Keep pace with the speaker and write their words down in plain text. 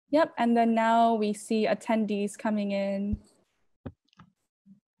Yep, and then now we see attendees coming in.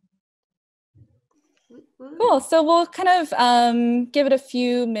 Cool, so we'll kind of give it a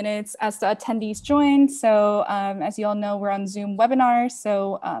few minutes as the attendees join. So as you all know, we're on Zoom webinar.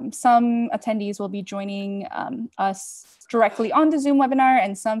 So some attendees will be joining us directly on the Zoom webinar,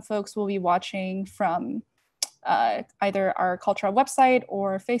 and some folks will be watching from either our CultureHub website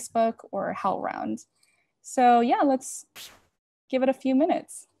or Facebook or HowlRound. So yeah, let's give it a few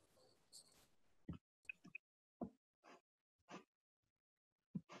minutes.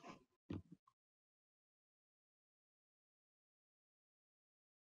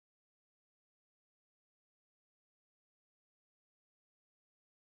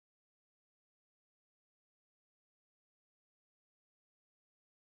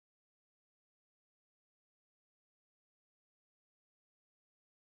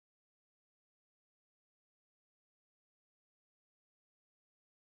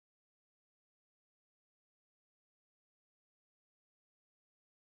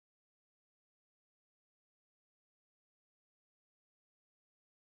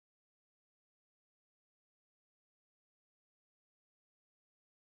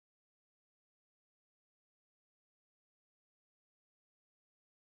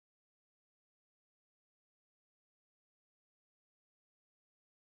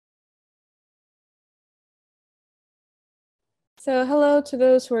 So hello to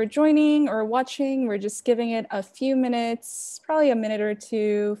those who are joining or watching. We're just giving it a few minutes, probably a minute or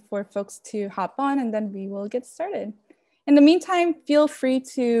two for folks to hop on, and then we will get started. In the meantime, feel free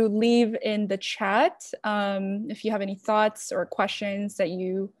to leave in the chat if you have any thoughts or questions that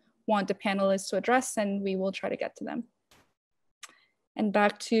you want the panelists to address, and we will try to get to them. And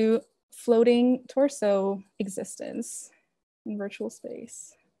back to floating torso existence in virtual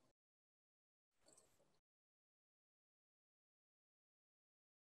space.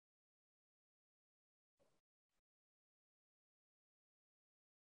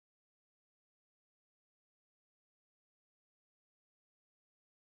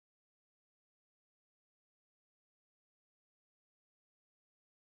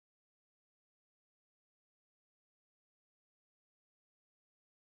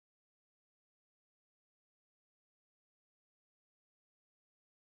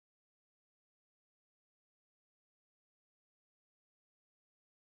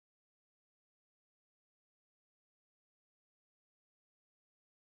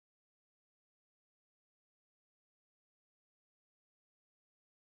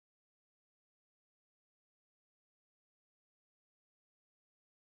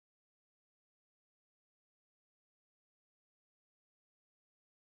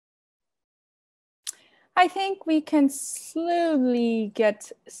 I think we can slowly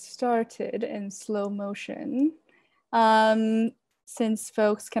get started in slow motion, since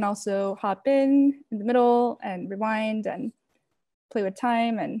folks can also hop in the middle and rewind and play with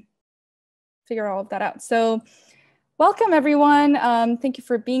time and figure all of that out. So welcome everyone. Thank you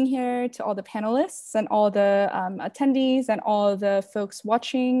for being here, to all the panelists and all the attendees and all the folks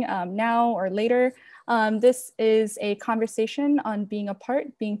watching now or later. This is a conversation on being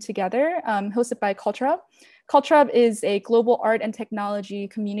apart, being together, hosted by CultureHub. CultureHub is a global art and technology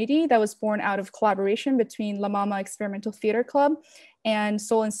community that was born out of collaboration between La Mama Experimental Theater Club and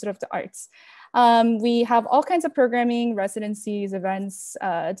Seoul Institute of the Arts. We have all kinds of programming, residencies, events,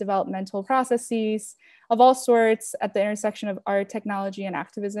 developmental processes of all sorts at the intersection of art, technology, and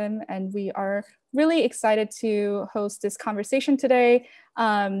activism. And we are really excited to host this conversation today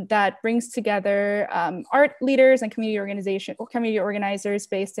that brings together art leaders and community organizers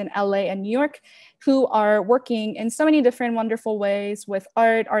based in LA and New York, who are working in so many different wonderful ways with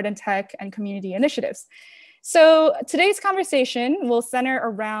art and tech, and community initiatives. So today's conversation will center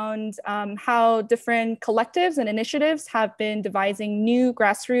around how different collectives and initiatives have been devising new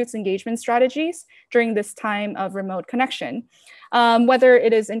grassroots engagement strategies during this time of remote connection, whether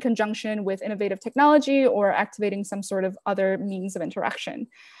it is in conjunction with innovative technology or activating some sort of other means of interaction.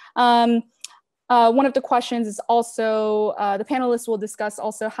 One of the questions is also, the panelists will discuss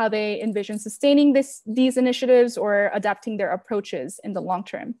also how they envision sustaining these initiatives or adapting their approaches in the long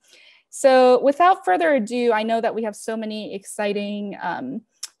term. So without further ado, I know that we have so many exciting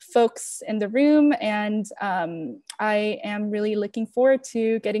folks in the room, and I am really looking forward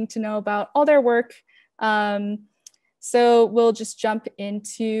to getting to know about all their work. So we'll just jump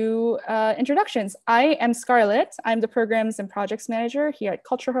into introductions. I am Scarlett. I'm the Programs and Projects Manager here at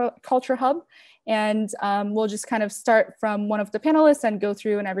CultureHub. And we'll just kind of start from one of the panelists and go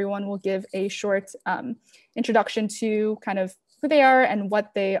through, and everyone will give a short introduction to kind of who they are and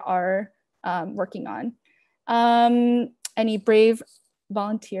what they are working on. Any brave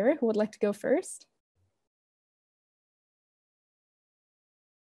volunteer who would like to go first?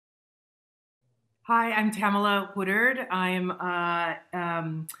 Hi, I'm Tamala Woodard. I'm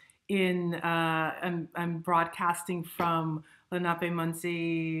broadcasting from Lenape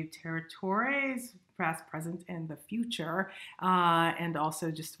Munsee territories, past, present, and the future, and also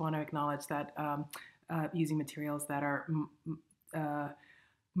just want to acknowledge that using materials that are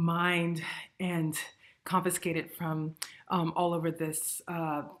mined and confiscated from all over this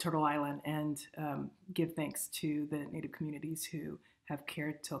Turtle Island, and give thanks to the Native communities who have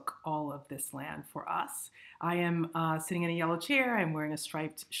took all of this land for us. I am sitting in a yellow chair. I'm wearing a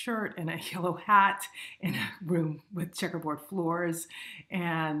striped shirt and a yellow hat in a room with checkerboard floors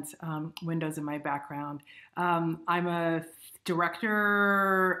and windows in my background. I'm a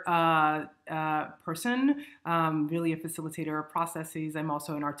director person, really a facilitator of processes. I'm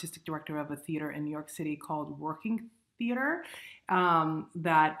also an artistic director of a theater in New York City called Working Theater,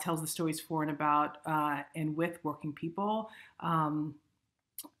 that tells the stories for and about and with working people.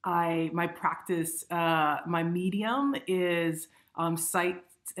 My practice, my medium is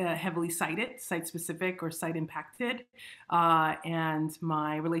heavily site specific or site impacted, and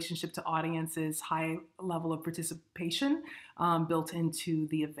my relationship to audience is high level of participation built into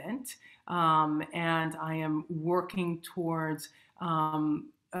the event, and I am working towards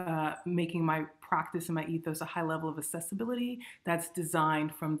making my practice and my ethos a high level of accessibility that's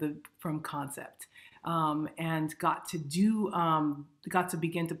designed from concept. And got to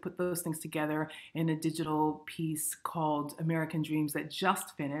begin to put those things together in a digital piece called American Dreams that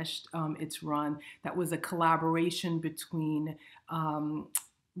just finished its run. That was a collaboration between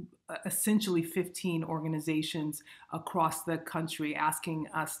essentially 15 organizations across the country, asking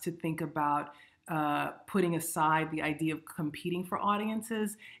us to think about putting aside the idea of competing for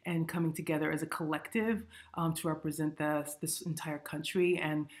audiences and coming together as a collective to represent this entire country,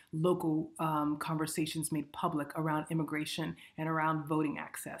 and local conversations made public around immigration and around voting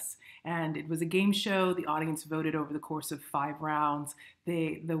access. And it was a game show. The audience voted over the course of 5 rounds.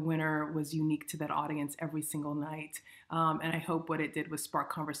 The winner was unique to that audience every single night. And I hope what it did was spark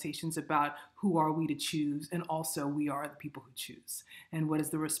conversations about who are we to choose, and also we are the people who choose, and what is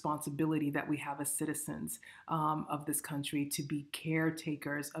the responsibility that we have as citizens of this country to be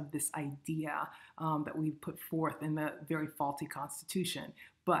caretakers of this idea that we've put forth in the very faulty Constitution.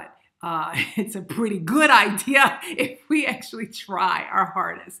 But it's a pretty good idea if we actually try our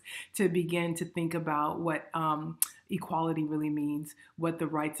hardest to begin to think about what equality really means, what the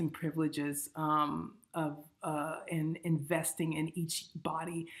rights and privileges of and investing in each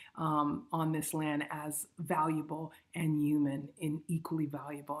body on this land as valuable and human, and equally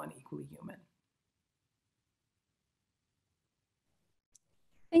valuable and equally human.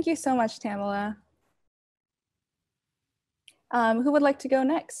 Thank you so much, Tamala. Who would like to go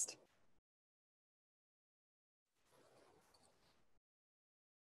next?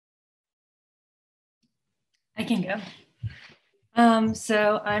 I can go.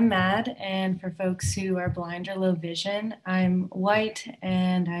 So I'm Mad, and for folks who are blind or low vision, I'm white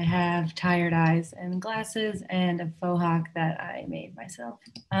and I have tired eyes and glasses and a faux hawk that I made myself.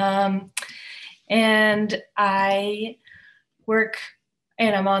 And I work,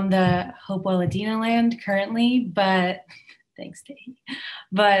 and I'm on the Hopewell Adena land currently, but thanks, Dave.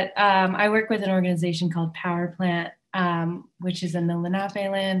 But I work with an organization called Power Plant, which is in the Lenape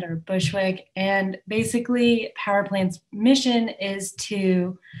land or Bushwick. And basically Power Plant's mission is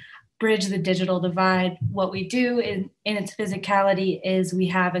to bridge the digital divide. What we do in its physicality is we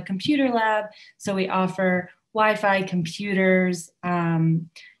have a computer lab. So we offer Wi-Fi, computers,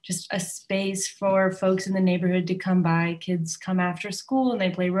 just a space for folks in the neighborhood to come by. Kids come after school and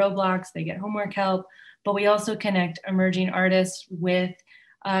they play Roblox, they get homework help. But we also connect emerging artists with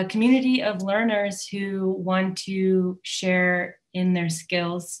a community of learners who want to share in their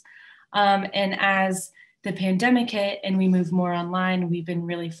skills. And as the pandemic hit and we moved more online, we've been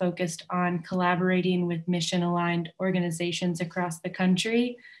really focused on collaborating with mission-aligned organizations across the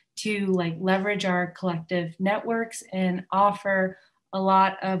country to leverage our collective networks and offer a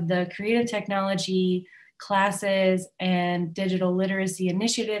lot of the creative technology classes and digital literacy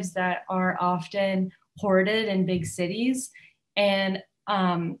initiatives that are often hoarded in big cities, and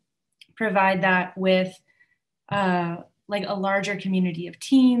provide that with a larger community of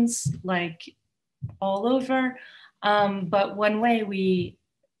teens all over. But one way we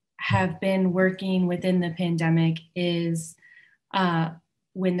have been working within the pandemic is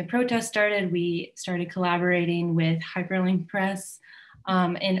when the protest started, we started collaborating with Hyperlink Press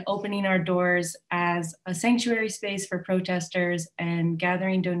and opening our doors as a sanctuary space for protesters and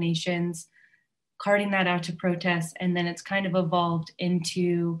gathering donations, carting that out to protest, and then it's kind of evolved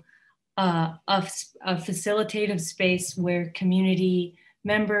into a facilitative space where community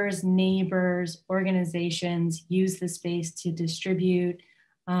members, neighbors, organizations use the space to distribute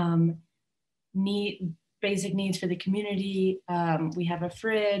basic needs for the community. We have a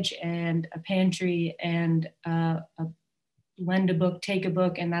fridge and a pantry and a lend a book, take a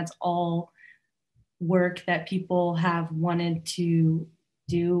book, and that's all work that people have wanted to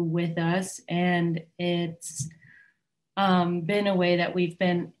do with us. And it's been a way that we've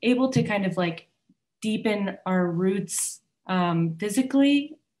been able to kind of like deepen our roots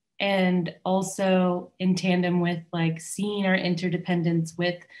physically, and also in tandem with like seeing our interdependence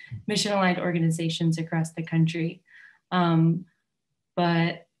with mission-aligned organizations across the country.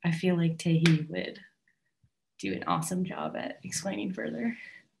 But I feel like Tehi would do an awesome job at explaining further.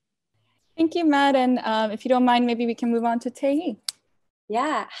 Thank you, Matt. And if you don't mind, maybe we can move on to Tehi.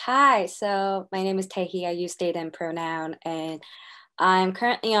 Yeah, hi. So my name is Tehi. I use they, them pronoun, and I'm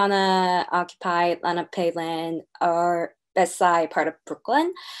currently on a occupied Lenape land, or West Side part of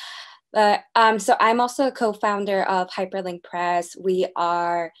Brooklyn. But so I'm also a co-founder of Hyperlink Press. We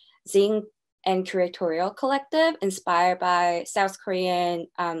are zine and curatorial collective inspired by South Korean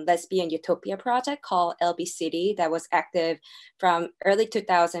lesbian utopia project called LB City that was active from early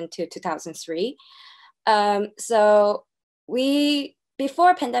 2000 to 2003. So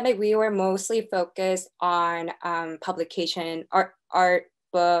before pandemic, we were mostly focused on publication, art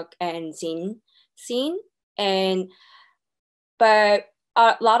book, and zine scene. But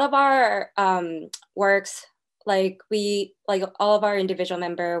a lot of our works, like all of our individual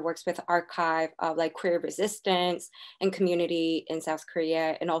member works with archive of like queer resistance and community in South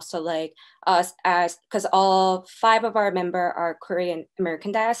Korea, and also like us because all 5 of our member are Korean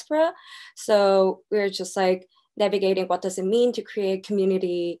American diaspora. So we're just like navigating what does it mean to create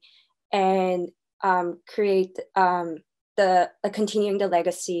community and create continuing the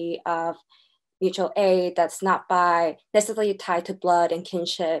legacy of mutual aid that's not by necessarily tied to blood and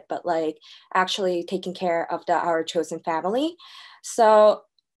kinship, but like actually taking care of our chosen family. So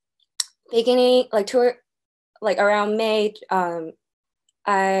beginning around May,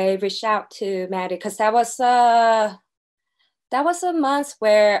 I reached out to Maddie because that was a month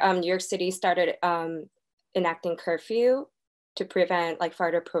where New York City started enacting curfew to prevent like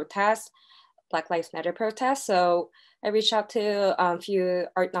further protests, Black Lives Matter protests. So I reached out to a few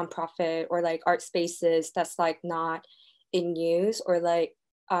art nonprofit or like art spaces that's like not in use, or like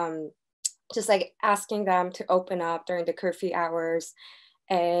just like asking them to open up during the curfew hours,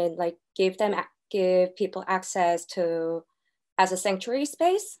 and like give people access to as a sanctuary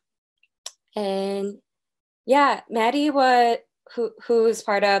space. And yeah, Maddie who's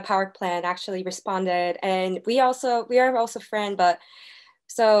part of Power Plant actually responded, and we are also friends, but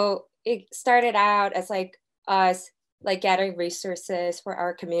so it started out as like us like gathering resources for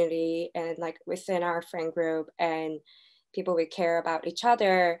our community and like within our friend group and people we care about each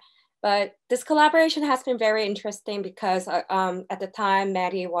other. But this collaboration has been very interesting because at the time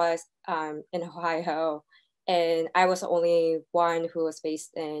Maddie was in Ohio, and I was the only one who was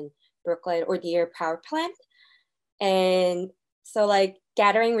based in Brooklyn or near Power Plant. And so like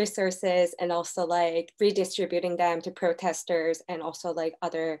gathering resources and also like redistributing them to protesters and also like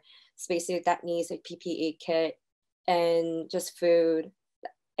other spaces that needs a PPE kit and just food,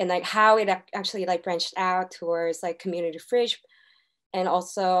 and like how it actually like branched out towards like community fridge, and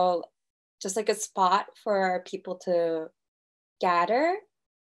also just like a spot for people to gather.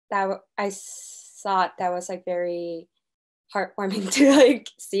 That I thought that was like very heartwarming to like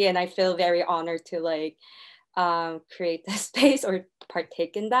see, and I feel very honored to like create this space or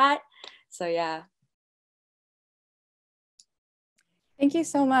partake in that. So yeah. Thank you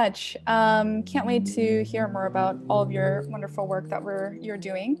so much. Can't wait to hear more about all of your wonderful work that you're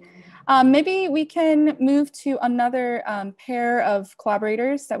doing. Maybe we can move to another pair of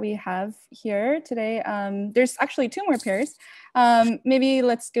collaborators that we have here today. There's actually 2 more pairs. Maybe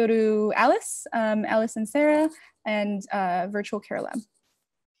let's go to Alice and Sarah, and Virtual Care Lab.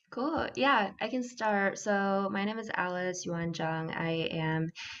 Cool. Yeah, I can start. So my name is Alice Yuan Zhang. I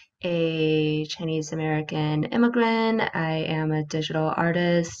am a Chinese American immigrant. I am a digital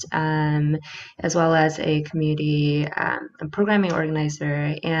artist, as well as a community programming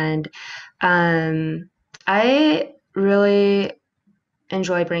organizer. And I really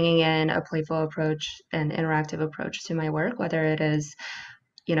enjoy bringing in a playful approach and interactive approach to my work, whether it is,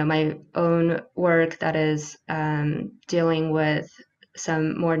 my own work that is dealing with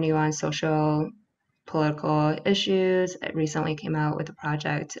some more nuanced social political issues. I recently came out with a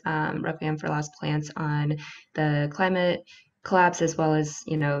project, Requiem for Lost Plants, on the climate collapse, as well as,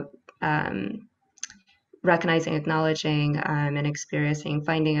 recognizing, acknowledging, and experiencing,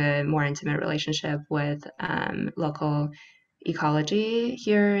 finding a more intimate relationship with local ecology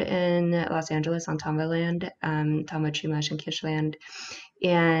here in Los Angeles on Tomba land, Tomba Chumash and Kish land,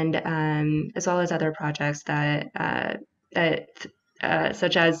 and as well as other projects that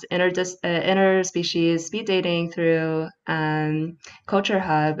such as interspecies speed dating through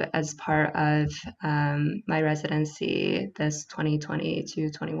CultureHub as part of my residency this 2020 to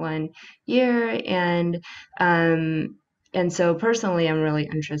 21 year. And so personally, I'm really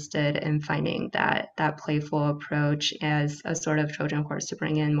interested in finding that playful approach as a sort of Trojan horse to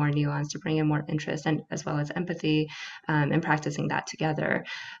bring in more nuance, to bring in more interest, and as well as empathy, and practicing that together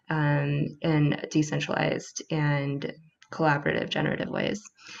in decentralized and collaborative, generative ways.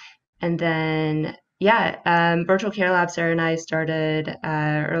 And then, Virtual Care Lab, Sarah and I started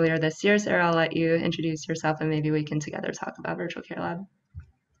earlier this year. Sarah, I'll let you introduce yourself and maybe we can together talk about Virtual Care Lab.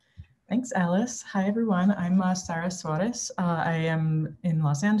 Thanks, Alice. Hi, everyone. I'm Sarah Suarez. I am in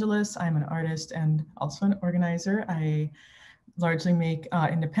Los Angeles. I'm an artist and also an organizer. I largely make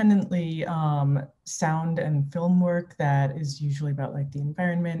independently sound and film work that is usually about like the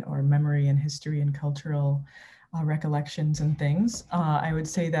environment or memory and history and cultural recollections and things. I would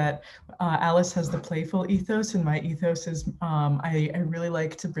say that Alice has the playful ethos, and my ethos is I really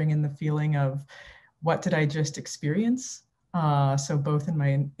like to bring in the feeling of what did I just experience? So both in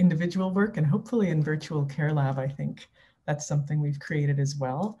my individual work and hopefully in Virtual Care Lab, I think that's something we've created as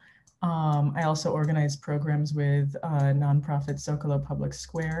well. I also organize programs with nonprofit Zocalo Public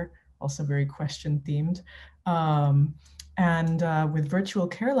Square, also very question themed. And with Virtual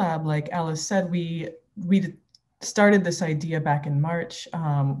Care Lab, like Alice said, we started this idea back in March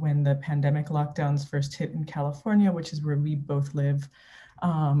when the pandemic lockdowns first hit in California, which is where we both live.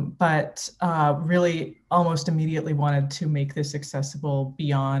 But really almost immediately wanted to make this accessible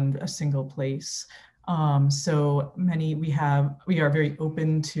beyond a single place. So we are very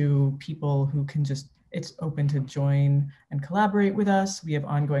open to people who can it's open to join and collaborate with us. We have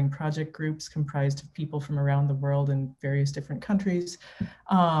ongoing project groups comprised of people from around the world in various different countries.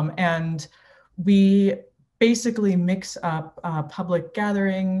 And we basically mix up public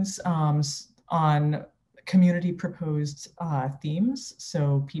gatherings on community proposed themes.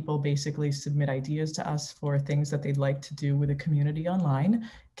 So people basically submit ideas to us for things that they'd like to do with a community online.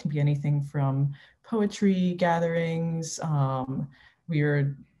 It can be anything from poetry gatherings. We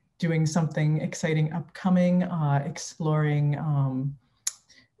are doing something exciting upcoming, exploring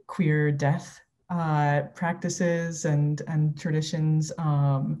queer death practices and traditions.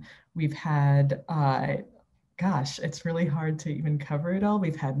 We've had gosh, it's really hard to even cover it all.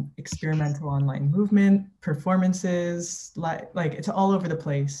 We've had experimental online movement, performances, like it's all over the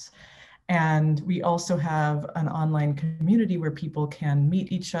place. And we also have an online community where people can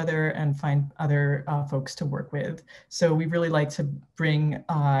meet each other and find other folks to work with. So we really like to bring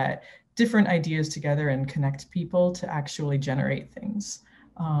different ideas together and connect people to actually generate things.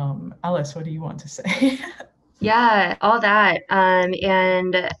 Alice, what do you want to say? Yeah, all that. And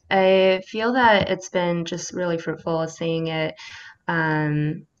I feel that it's been just really fruitful seeing it,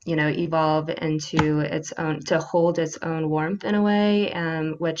 evolve into its own, to hold its own warmth in a way,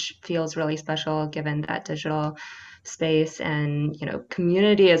 which feels really special given that digital space and,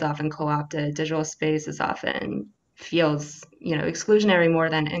 community is often co-opted. Digital space is often feels, exclusionary more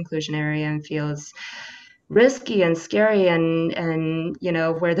than inclusionary and feels risky and scary and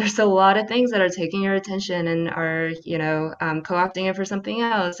where there's a lot of things that are taking your attention and are co-opting it for something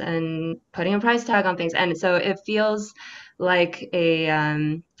else and putting a price tag on things, and so it feels like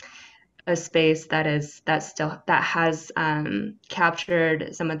a space that has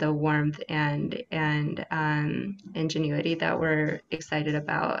captured some of the warmth and ingenuity that we're excited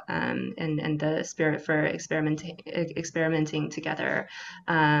about, and the spirit for experimenting together.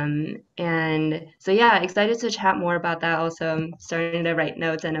 And so excited to chat more about that. Also, I'm starting to write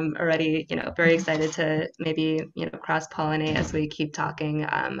notes and I'm already very excited to maybe cross-pollinate as we keep talking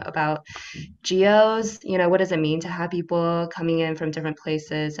about geos. What does it mean to have people coming in from different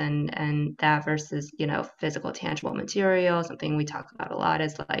places and that versus physical tangible material. Something we talk about a lot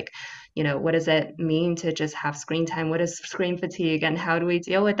is like, what does it mean to just have screen time? What is screen fatigue and how do we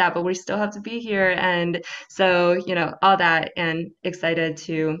deal with that? But we still have to be here, and so all that, and excited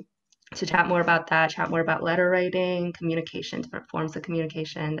to chat more about that, chat more about letter writing, communication, different forms of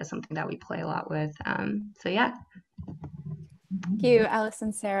communication. That's something that we play a lot with. So yeah. Thank you, Alice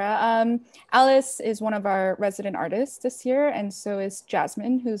and Sarah. Alice is one of our resident artists this year, and so is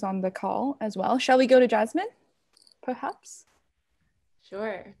Jasmine, who's on the call as well. Shall we go to Jasmine, perhaps?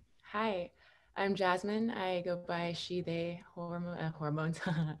 Sure. Hi. I'm Jasmine. I go by she, they, hormones,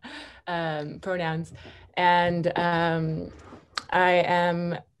 pronouns. And I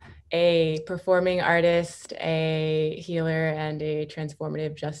am a performing artist, a healer, and a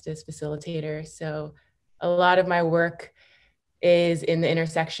transformative justice facilitator. So a lot of my work is in the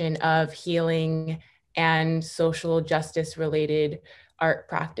intersection of healing and social justice related art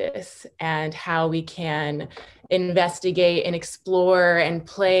practice, and how we can investigate and explore and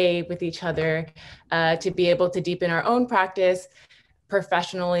play with each other to be able to deepen our own practice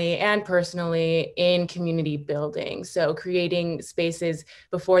professionally and personally in community building. So creating spaces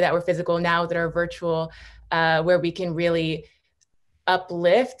before that were physical, now that are virtual, where we can really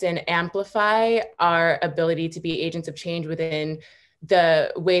uplift and amplify our ability to be agents of change within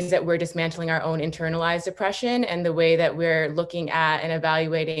the ways that we're dismantling our own internalized oppression, and the way that we're looking at and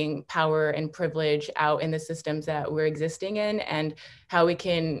evaluating power and privilege out in the systems that we're existing in, and how we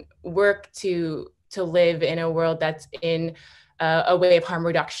can work to live in a world that's in a way of harm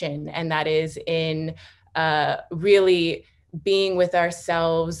reduction, and that is in really being with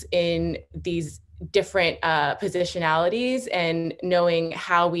ourselves in these different positionalities, and knowing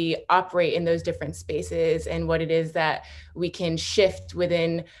how we operate in those different spaces, and what it is that we can shift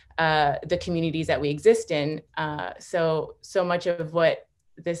within the communities that we exist in. So much of what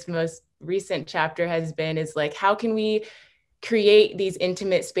this most recent chapter has been is like, how can we create these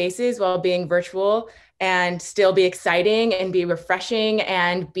intimate spaces while being virtual and still be exciting and be refreshing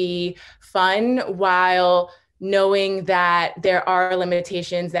and be fun, while knowing that there are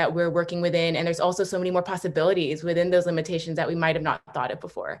limitations that we're working within, and there's also so many more possibilities within those limitations that we might have not thought of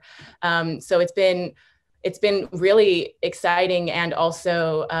before. So it's been really exciting, and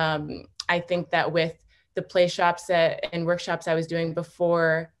also I think that with the play shops and workshops I was doing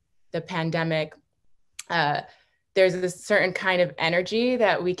before the pandemic, there's this certain kind of energy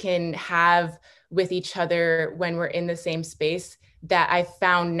that we can have with each other when we're in the same space that I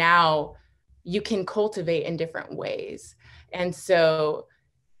found now you can cultivate in different ways. And so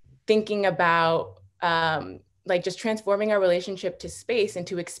thinking about like just transforming our relationship to space and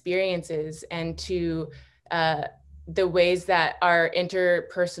to experiences, and to the ways that our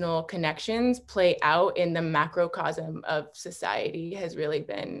interpersonal connections play out in the macrocosm of society has really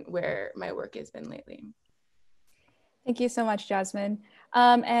been where my work has been lately. Thank you so much, Jasmine.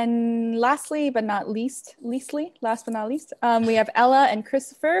 And lastly, but not least, last but not least, we have Ella and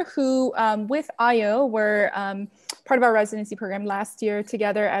Christopher, who with IO were part of our residency program last year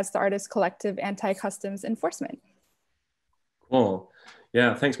together as the Artist Collective Anti-Customs Enforcement. Cool.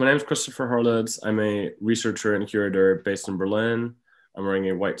 Yeah, thanks. My name is Christopher Horlitz. I'm a researcher and curator based in Berlin. I'm wearing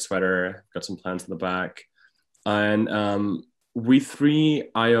a white sweater, got some plants in the back. And we three,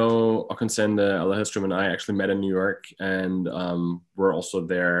 Io, Okonsende, Ella Histrom, and I actually met in New York, and we're also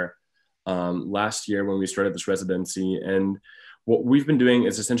there last year when we started this residency. And what we've been doing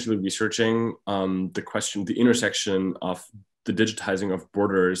is essentially researching the intersection of the digitizing of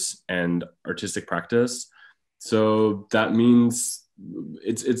borders and artistic practice. So that means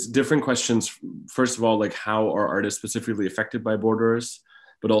it's different questions. First of all, like, how are artists specifically affected by borders,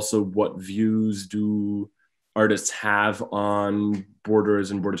 but also what views do artists have on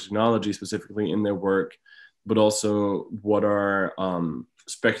borders and border technology specifically in their work, but also what are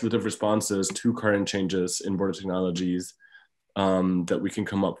speculative responses to current changes in border technologies that we can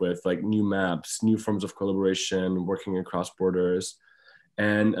come up with, like new maps, new forms of collaboration, working across borders.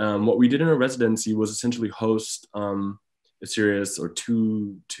 And what we did in our residency was essentially host a series or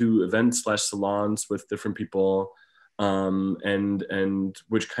two events / salons with different people, and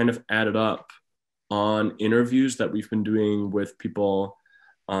which kind of added up on interviews that we've been doing with people,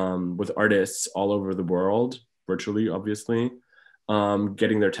 with artists all over the world, virtually, obviously,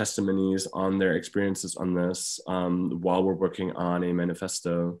 getting their testimonies on their experiences on this while we're working on a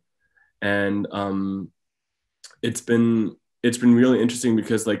manifesto. And it's been really interesting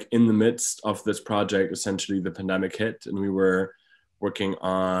because, like, in the midst of this project, essentially the pandemic hit, and we were working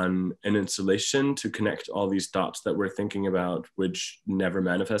on an installation to connect all these dots that we're thinking about, which never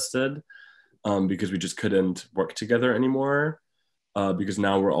manifested. Because we just couldn't work together anymore, because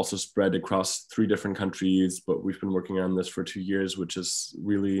now we're also spread across 3 different countries, but we've been working on this for 2 years, which is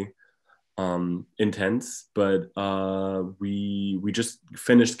really intense. But we just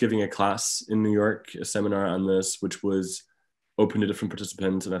finished giving a class in New York, a seminar on this, which was open to different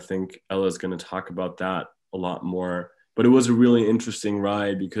participants, and I think Ella's going to talk about that a lot more. But it was a really interesting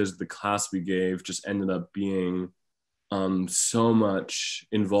ride because the class we gave just ended up being so much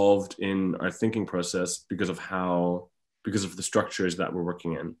involved in our thinking process because of the structures that we're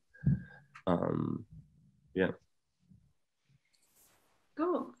working in. Yeah.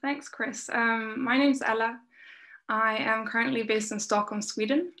 Cool, thanks, Chris. My name's Ella. I am currently based in Stockholm,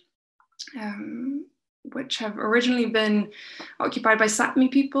 Sweden, which have originally been occupied by Sápmi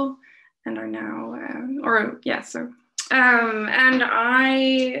people and are now, and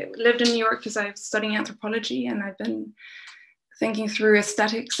I lived in New York because I'm studying anthropology, and I've been thinking through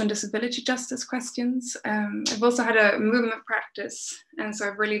aesthetics and disability justice questions. I've also had a movement practice, and so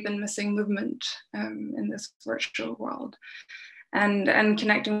I've really been missing movement in this virtual world, and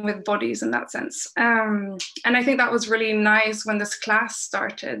connecting with bodies in that sense. And I think that was really nice when this class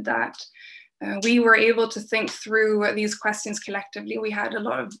started, that we were able to think through these questions collectively. We had a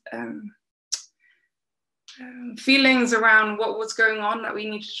lot of feelings around what was going on that we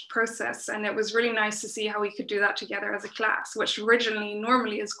needed to process, and it was really nice to see how we could do that together as a class, which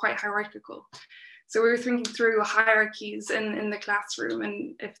normally is quite hierarchical. So we were thinking through hierarchies in the classroom,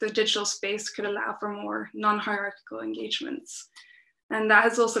 and if the digital space could allow for more non-hierarchical engagements. And that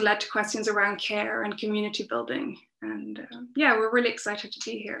has also led to questions around care and community building. And yeah, we're really excited to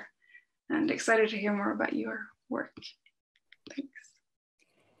be here and excited to hear more about your work. Thanks.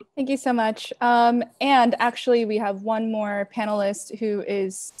 Thank you so much. And actually, we have one more panelist who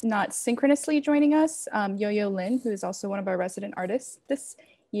is not synchronously joining us, Yo-Yo Lin, who is also one of our resident artists this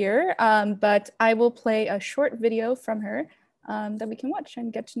year. But I will play a short video from her that we can watch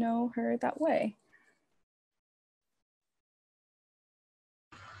and get to know her that way.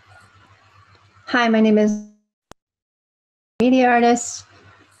 Hi, my name is media artist.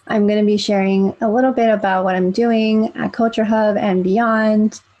 I'm going to be sharing a little bit about what I'm doing at CultureHub and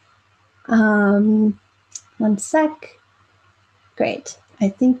beyond. One sec. Great. I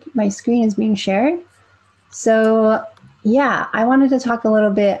think my screen is being shared. So yeah, I wanted to talk a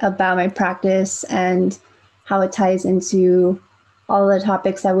little bit about my practice and how it ties into all the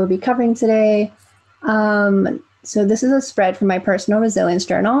topics that we'll be covering today. So this is a spread from my personal resilience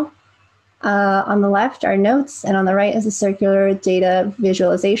journal. On the left are notes, and on the right is a circular data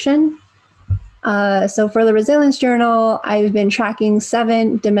visualization. So for the resilience journal, I've been tracking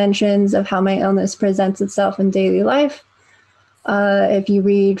 7 dimensions of how my illness presents itself in daily life. If you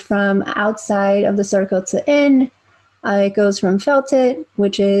read from outside of the circle to in, it goes from felt it,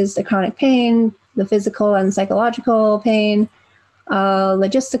 which is the chronic pain, the physical and psychological pain,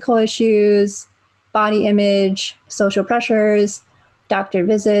 logistical issues, body image, social pressures, doctor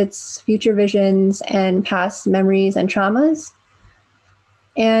visits, future visions, and past memories and traumas.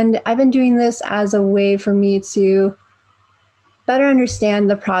 And I've been doing this as a way for me to better understand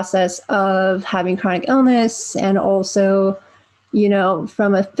the process of having chronic illness, and also, you know,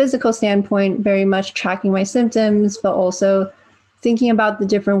 from a physical standpoint, very much tracking my symptoms, but also thinking about the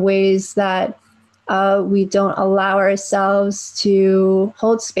different ways that we don't allow ourselves to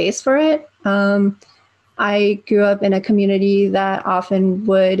hold space for it. I grew up in a community that often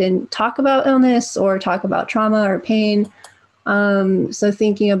wouldn't talk about illness or talk about trauma or pain. So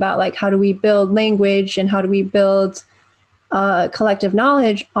thinking about like, how do we build language and how do we build collective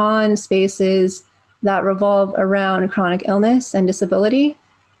knowledge on spaces that revolve around chronic illness and disability.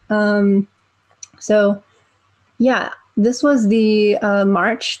 So yeah, this was the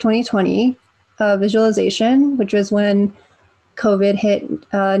March 2020 visualization, which was when COVID hit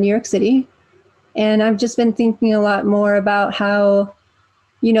New York City. And I've just been thinking a lot more about how,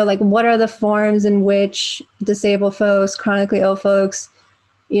 you know, like what are the forms in which disabled folks, chronically ill folks,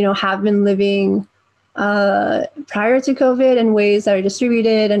 you know, have been living prior to COVID in ways that are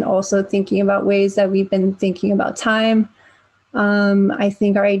distributed, and also thinking about ways that we've been thinking about time. I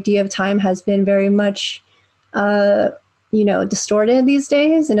think our idea of time has been very much, you know, distorted these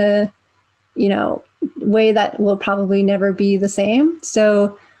days in a, you know, way that will probably never be the same.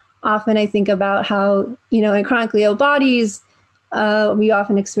 So often I think about how, you know, in chronically ill bodies, we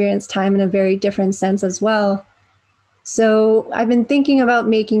often experience time in a very different sense as well. So I've been thinking about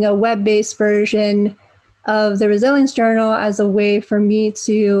making a web-based version of the Resilience Journal as a way for me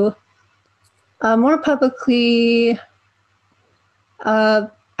to more publicly,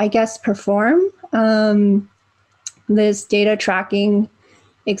 I guess, perform this data tracking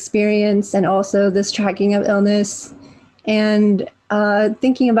experience, and also this tracking of illness, and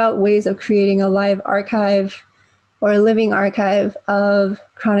thinking about ways of creating a live archive or a living archive of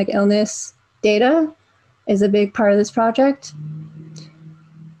chronic illness data is a big part of this project.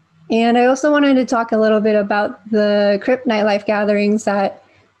 And I also wanted to talk a little bit about the Crypt nightlife gatherings that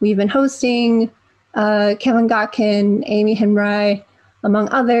we've been hosting. Kevin Gotkin, Amy Himrai, among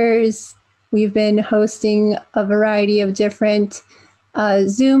others. We've been hosting a variety of different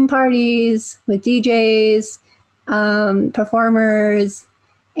Zoom parties with DJs, performers,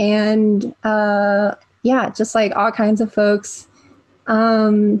 and yeah, just like all kinds of folks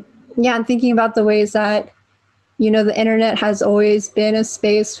Yeah, and thinking about the ways that, the internet has always been a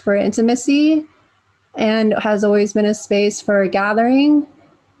space for intimacy and has always been a space for gathering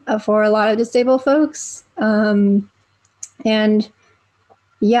for a lot of disabled folks. And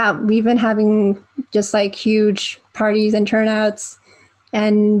yeah, we've been having just like huge parties and turnouts,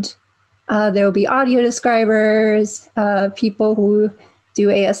 and there will be audio describers, people who do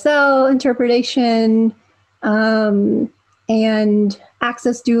ASL interpretation, and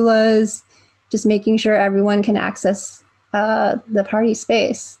access doulas, just making sure everyone can access the party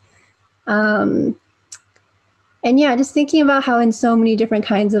space. And yeah, just thinking about how in so many different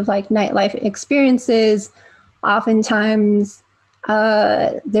kinds of like nightlife experiences, oftentimes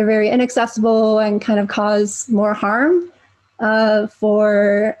they're very inaccessible and kind of cause more harm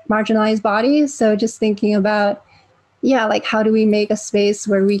for marginalized bodies. So just thinking about, yeah, like how do we make a space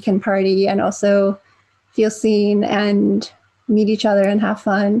where we can party and also feel seen and meet each other and have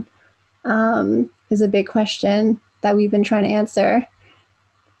fun is a big question that we've been trying to answer.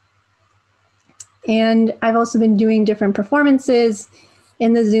 And I've also been doing different performances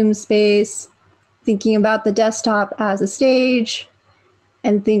in the Zoom space, thinking about the desktop as a stage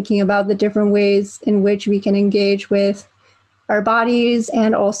and thinking about the different ways in which we can engage with our bodies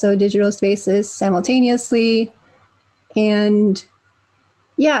and also digital spaces simultaneously. And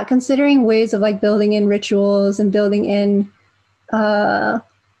yeah, considering ways of like building in rituals and building in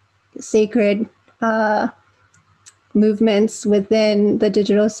sacred movements within the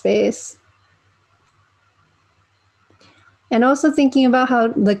digital space. And also thinking about how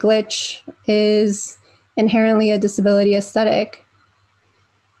the glitch is inherently a disability aesthetic.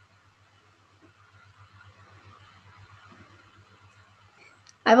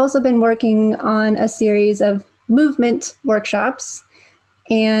 I've also been working on a series of movement workshops,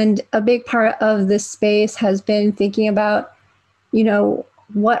 and a big part of this space has been thinking about,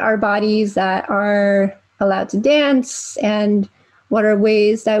 what are bodies that are allowed to dance and what are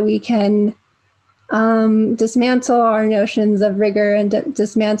ways that we can dismantle our notions of rigor and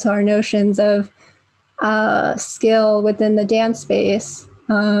dismantle our notions of skill within the dance space.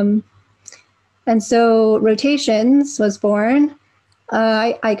 And so Rotations was born.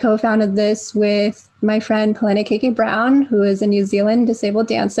 I co-founded this with my friend Helena Keke Brown, who is a New Zealand disabled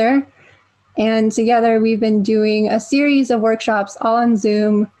dancer. And together we've been doing a series of workshops all on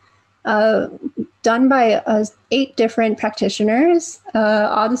Zoom, done by 8 different practitioners,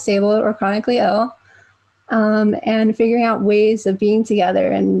 all disabled or chronically ill, and figuring out ways of being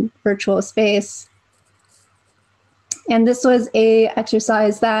together in virtual space. And this was a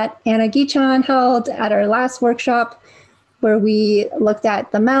exercise that Anna Gichan held at our last workshop, where we looked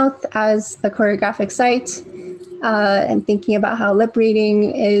at the mouth as a choreographic site, and thinking about how lip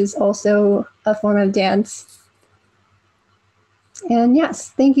reading is also a form of dance. And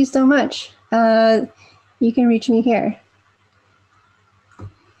yes, thank you so much. You can reach me here.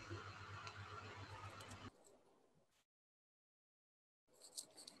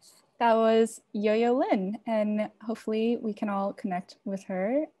 That was Yo-Yo Lin, and hopefully we can all connect with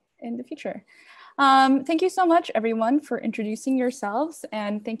her in the future. Thank you so much, everyone, for introducing yourselves,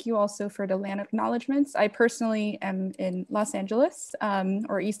 and thank you also for the land acknowledgements. I personally am in Los Angeles,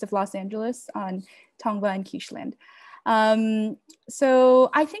 or east of Los Angeles, on Tongva and Quiche land. So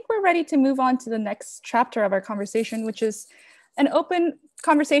I think we're ready to move on to the next chapter of our conversation, which is an open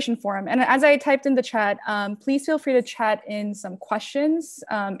conversation forum. And as I typed in the chat, please feel free to chat in some questions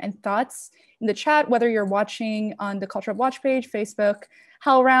and thoughts in the chat, whether you're watching on the CultureHub Watch page, Facebook,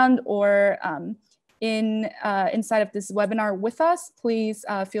 HowlRound, or inside of this webinar with us. Please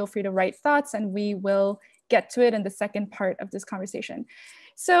feel free to write thoughts, and we will get to it in the second part of this conversation.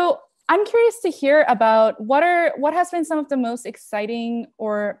 So I'm curious to hear about what has been some of the most exciting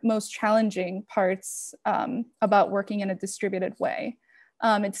or most challenging parts about working in a distributed way.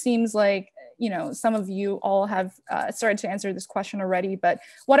 It seems like, some of you all have started to answer this question already, but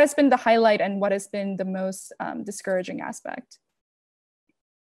what has been the highlight and what has been the most discouraging aspect?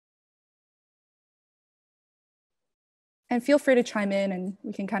 And feel free to chime in, and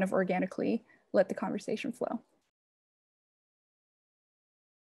we can kind of organically let the conversation flow.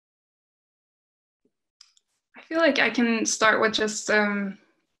 I feel like I can start with just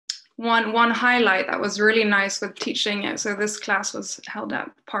one highlight that was really nice with teaching it. So this class was held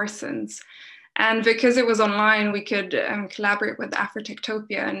at Parsons, and because it was online, we could collaborate with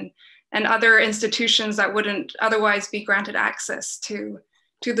Afrotectopia and other institutions that wouldn't otherwise be granted access to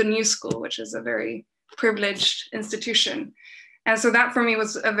the New School, which is a very privileged institution. And so that for me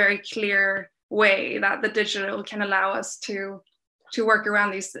was a very clear way that the digital can allow us to work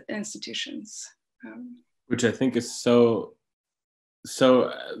around these institutions. Which I think is so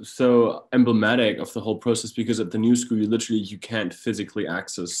so emblematic of the whole process, because at the new school you can't physically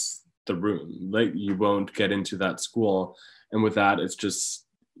access the room, like you won't get into that school, and with that it's just,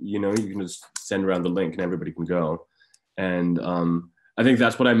 you know, you can just send around the link and everybody can go. And I think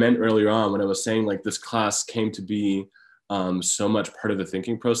that's what I meant earlier on when I was saying like this class came to be so much part of the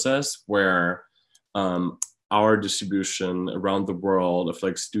thinking process, where our distribution around the world of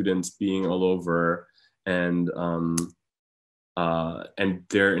like students being all over, and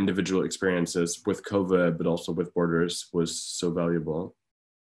their individual experiences with COVID, but also with borders, was so valuable.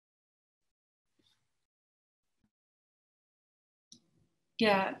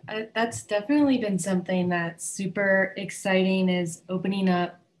 Yeah, that's definitely been something that's super exciting, is opening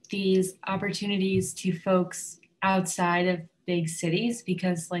up these opportunities to folks outside of big cities,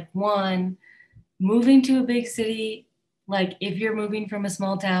 because like, one, moving to a big city, like if you're moving from a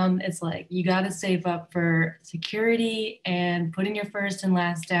small town, it's like you got to save up for security and putting your first and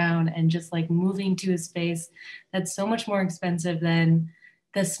last down, and just like moving to a space that's so much more expensive than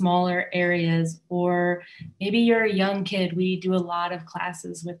the smaller areas. Or maybe you're a young kid. We do a lot of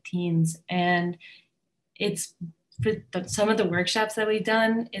classes with teens, and it's for some of the workshops that we've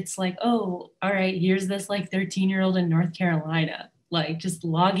done, it's like, oh, all right, here's this like 13-year-old in North Carolina, like just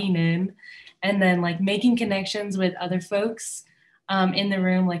logging in and then like making connections with other folks in the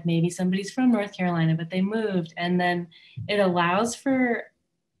room. Like maybe somebody's from North Carolina, but they moved. And then it allows for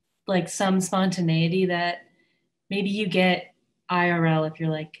like some spontaneity that maybe you get IRL if you're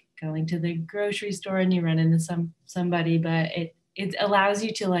like going to the grocery store and you run into somebody, but it allows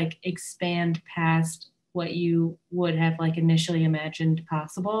you to like expand past what you would have like initially imagined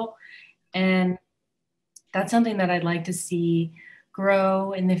possible. And that's something that I'd like to see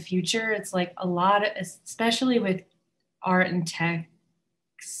grow in the future. It's like a lot of, especially with art and tech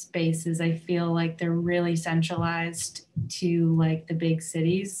spaces, I feel like they're really centralized to like the big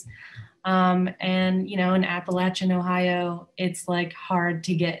cities. And you know, in Appalachian, Ohio, it's like hard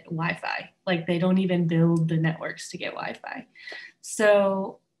to get Wi-Fi. Like they don't even build the networks to get Wi-Fi.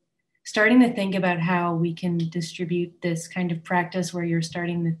 So starting to think about how we can distribute this kind of practice where you're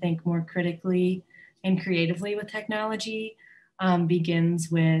starting to think more critically and creatively with technology begins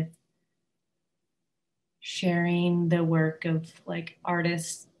with sharing the work of like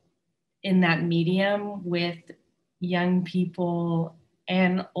artists in that medium with young people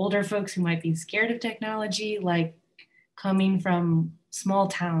and older folks who might be scared of technology, like coming from small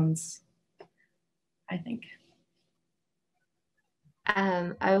towns, I think.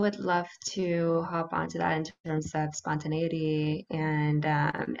 I would love to hop onto that in terms of spontaneity and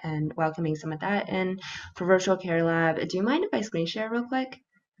welcoming some of that. And for Virtual Care Lab, do you mind if I screen share real quick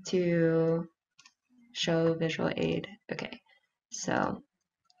to show visual aid? Okay, so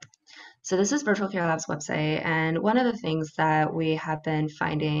this is Virtual Care Lab's website, and one of the things that we have been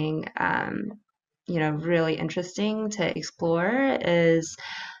finding, you know, really interesting to explore is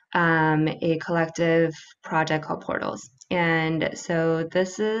a collective project called Portals. And so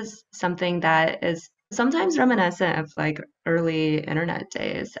this is something that is sometimes reminiscent of like early internet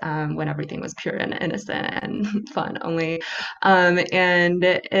days when everything was pure and innocent and fun only. And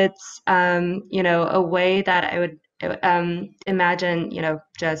it's, you know, a way that I would imagine, you know,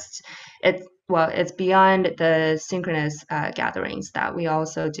 just it's beyond the synchronous gatherings that we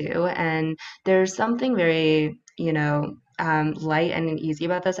also do. And there's something very, you know, light and easy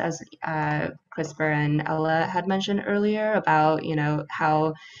about this, as Christopher and Ella had mentioned earlier about, you know,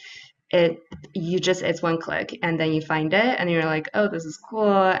 how it's one click and then you find it and you're like, oh, this is cool,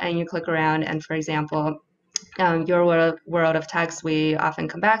 and you click around. And for example, your world of text we often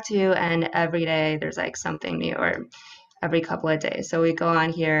come back to, and every day there's like something new, or every couple of days. So we go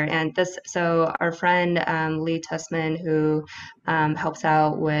on here, and so our friend Lee Tussman, who helps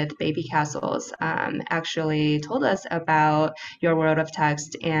out with Baby Castles, actually told us about Your World of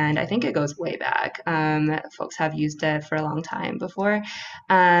Text, and I think it goes way back. Folks have used it for a long time before,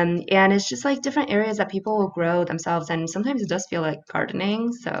 and it's just like different areas that people will grow themselves, and sometimes it does feel like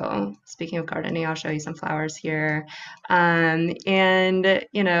gardening. So speaking of gardening, I'll show you some flowers here, and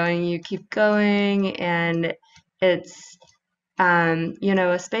you know, and you keep going, and it's you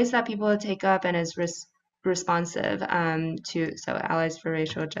know, a space that people take up and is responsive to. So Allies for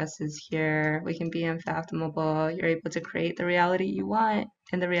Racial Justice here. We can be unfathomable. You're able to create the reality you want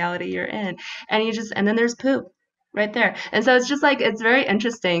and the reality you're in. And you just, and then there's poop right there. And so it's just like, it's very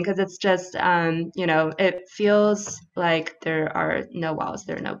interesting because it's just, you know, it feels like there are no walls,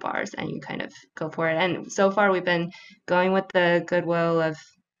 there are no bars, and you kind of go for it. And so far we've been going with the goodwill of,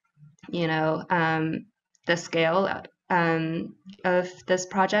 you know, the scale of this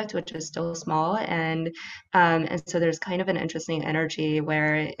project, which is still small, and so there's kind of an interesting energy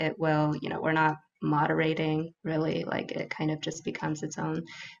where it will, you know, we're not moderating really, like it kind of just becomes its own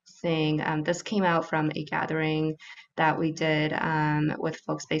thing. This came out from a gathering that we did with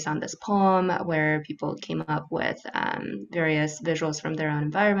folks based on this poem, where people came up with various visuals from their own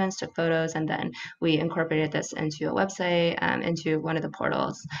environments, took photos, and then we incorporated this into a website, into one of the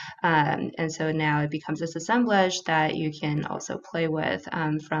portals. And so now it becomes this assemblage that you can also play with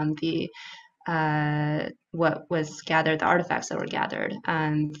from the what was gathered, the artifacts that were gathered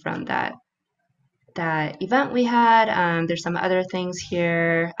from that event we had. There's some other things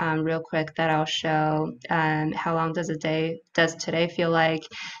here real quick that I'll show. How long does today feel like?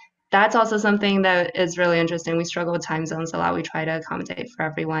 That's also something that is really interesting. We struggle with time zones a lot. We try to accommodate for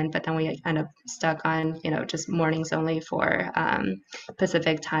everyone, but then we end up stuck on, you know, just mornings only for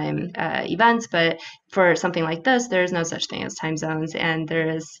Pacific time events. But for something like this, there's no such thing as time zones. And there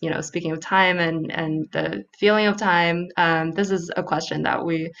is, you know, speaking of time and the feeling of time, this is a question that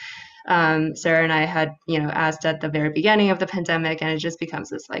we Sarah and I had, you know, asked at the very beginning of the pandemic, and it just becomes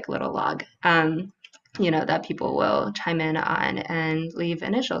this like little log, you know, that people will chime in on and leave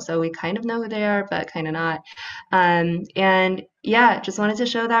initials. So we kind of know who they are, but kind of not. And yeah, just wanted to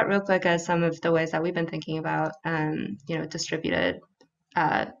show that real quick as some of the ways that we've been thinking about, you know, distributed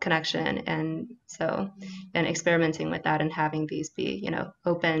connection. And so, and experimenting with that and having these be, you know,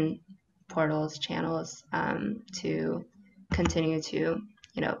 open portals, channels to continue to,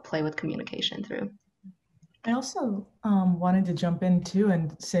 you know, play with communication through. I also wanted to jump in too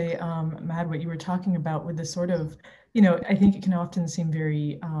and say, Mad, what you were talking about with this sort of, you know, I think it can often seem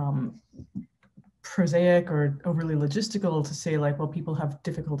very prosaic or overly logistical to say like, well, people have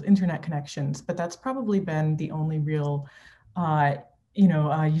difficult internet connections, but that's probably been the only real, you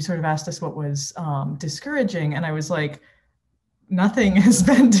know, you sort of asked us what was discouraging, and I was like, nothing has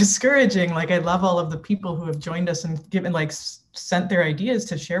been discouraging. Like, I love all of the people who have joined us and given, like, sent their ideas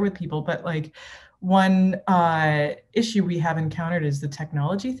to share with people. But like, one issue we have encountered is the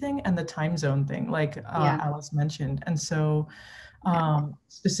technology thing and the time zone thing, like Alice mentioned. And so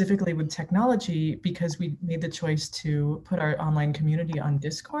specifically with technology, because we made the choice to put our online community on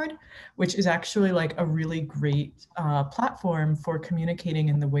Discord, which is actually like a really great platform for communicating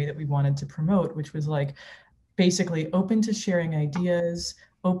in the way that we wanted to promote, which was like, basically open to sharing ideas,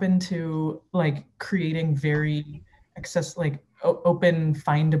 open to like creating very open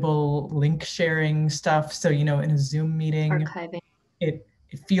findable link sharing stuff. So, you know, in a Zoom meeting, archiving. It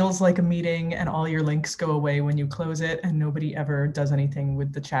feels like a meeting and all your links go away when you close it, and nobody ever does anything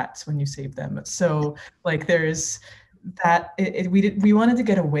with the chats when you save them. So like there's that, we wanted to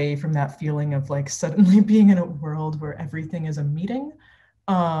get away from that feeling of like suddenly being in a world where everything is a meeting.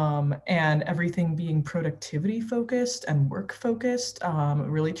 And everything being productivity focused and work focused,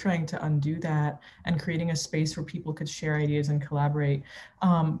 really trying to undo that and creating a space where people could share ideas and collaborate.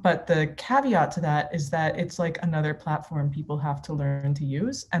 But the caveat to that is that it's like another platform people have to learn to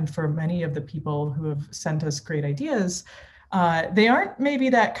use. And for many of the people who have sent us great ideas, they aren't maybe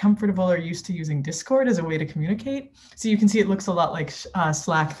that comfortable or used to using Discord as a way to communicate. So you can see it looks a lot like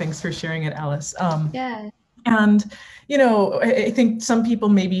Slack. Thanks for sharing it, Alice. Yeah. And, you know, I think some people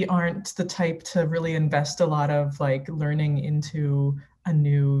maybe aren't the type to really invest a lot of like learning into a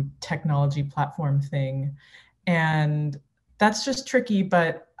new technology platform thing. And that's just tricky.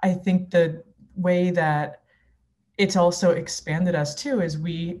 But I think the way that it's also expanded us too is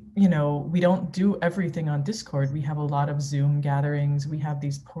we, you know, we don't do everything on Discord. We have a lot of Zoom gatherings. We have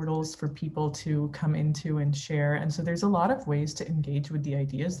these portals for people to come into and share. And so there's a lot of ways to engage with the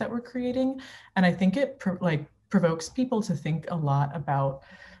ideas that we're creating. And I think it provokes people to think a lot about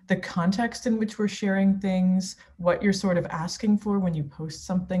the context in which we're sharing things, what you're sort of asking for when you post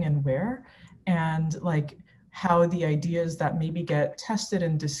something and where, and like how the ideas that maybe get tested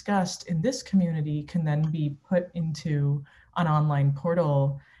and discussed in this community can then be put into an online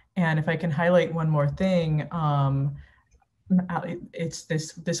portal. And if I can highlight one more thing, it's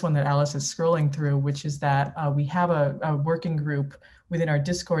this one that Alice is scrolling through, which is that we have a working group within our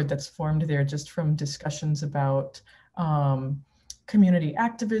Discord that's formed there just from discussions about community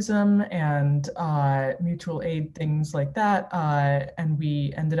activism and mutual aid, things like that. And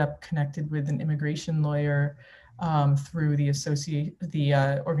we ended up connected with an immigration lawyer through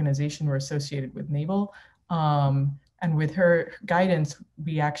the organization we're associated with, Naval. And with her guidance,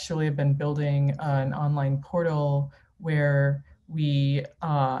 we actually have been building an online portal where we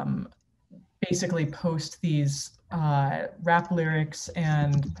basically post these rap lyrics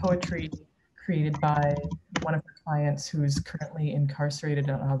and poetry created by one of our clients who's currently incarcerated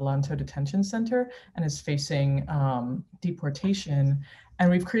at Adelanto Detention Center and is facing deportation. And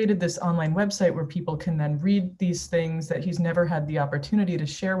we've created this online website where people can then read these things that he's never had the opportunity to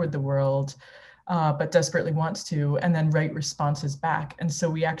share with the world, but desperately wants to, and then write responses back. And so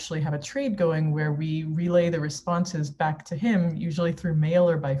we actually have a trade going where we relay the responses back to him, usually through mail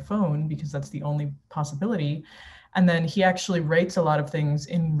or by phone, because that's the only possibility. And then he actually writes a lot of things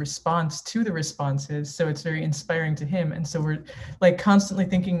in response to the responses. So it's very inspiring to him. And so we're like constantly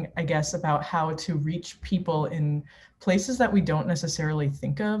thinking, I guess, about how to reach people in places that we don't necessarily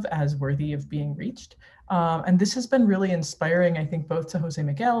think of as worthy of being reached. And this has been really inspiring, I think, both to Jose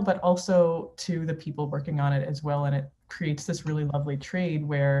Miguel, but also to the people working on it as well. And it creates this really lovely trade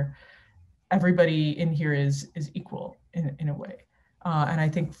where everybody in here is equal in a way. And I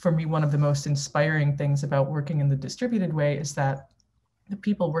think for me, one of the most inspiring things about working in the distributed way is that the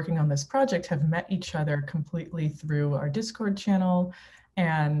people working on this project have met each other completely through our Discord channel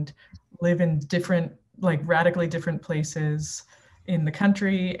and live in different, like radically different places in the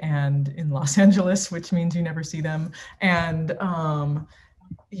country and in Los Angeles, which means you never see them. And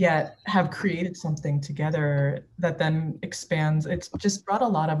yet have created something together that then expands. It's just brought a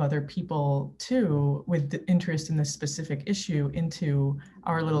lot of other people too with the interest in this specific issue into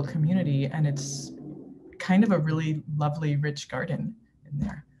our little community. And it's kind of a really lovely, rich garden in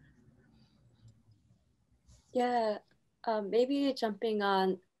there. Yeah, maybe jumping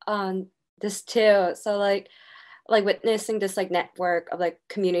on this too. So like witnessing this like network of like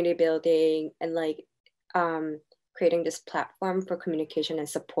community building and like creating this platform for communication and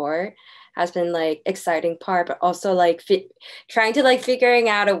support has been like exciting part, but also like trying to like figuring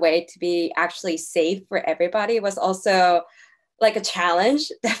out a way to be actually safe for everybody was also like a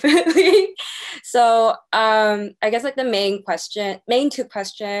challenge, definitely. So I guess like the main two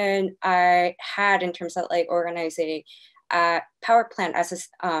question I had in terms of like organizing power plant as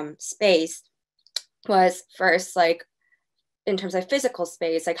a space was first like in terms of physical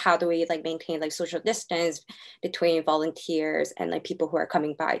space, like how do we like maintain like social distance between volunteers and like people who are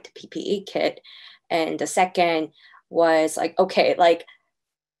coming by to PPE kit. And the second was like, okay, like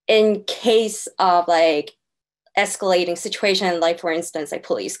in case of like escalating situation, like for instance, like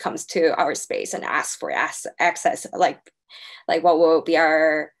police comes to our space and asks for access, like what will be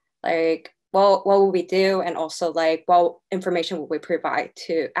our, like, what will we do? And also like, what information will we provide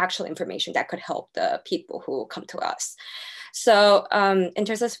to actual information that could help the people who come to us. So in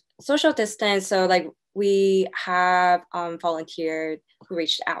terms of social distance, so like we have volunteers who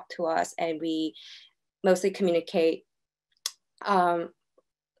reached out to us and we mostly communicate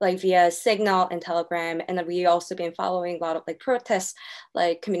like via Signal and Telegram. And then we also been following a lot of like protests,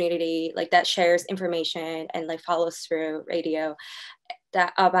 like community, like that shares information and like follows through radio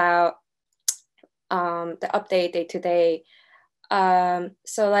that about the update day to day.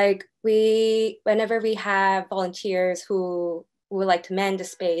 So like whenever we have volunteers who would like to man the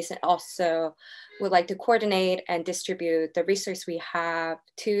space and also would like to coordinate and distribute the resource we have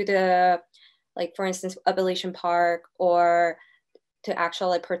to the, like for instance, Abolition Park or to actual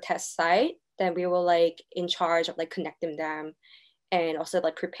like protest site, then we will like in charge of like connecting them and also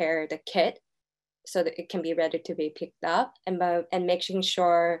like prepare the kit so that it can be ready to be picked up and making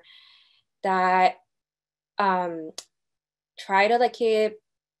sure that try to like keep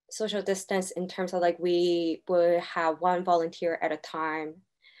social distance in terms of like we would have one volunteer at a time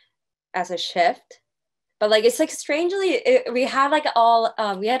as a shift. But like it's like strangely we had like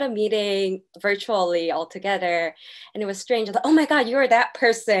we had a meeting virtually all together and it was strange. Like, oh my god, you're that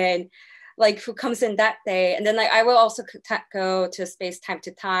person like who comes in that day. And then like I will also go to space time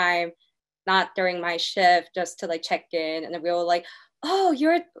to time, not during my shift, just to like check in. And then we were like, oh,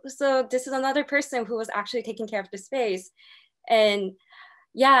 so this is another person who was actually taking care of the space. And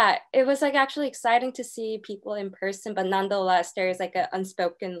yeah, it was like actually exciting to see people in person, but nonetheless, there's like an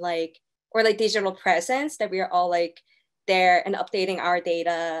unspoken like, or like digital presence that we are all like there and updating our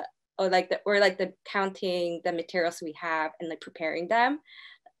data or like the counting the materials we have and like preparing them.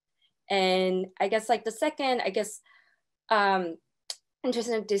 And I guess like the second, I guess,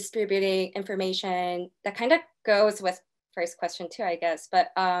 interested in distributing information that kind of goes with first question too, I guess, but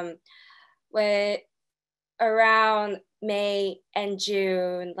with around May and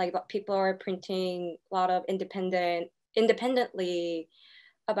June, like people are printing a lot of independently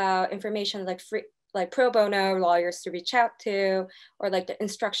about information like free, like pro bono lawyers to reach out to, or like the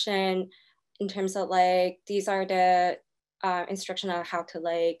instruction in terms of like, these are the instruction on how to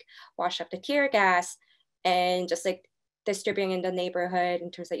like wash up the tear gas and just like distributing in the neighborhood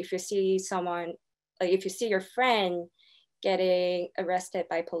in terms of if you see someone, like if you see your friend getting arrested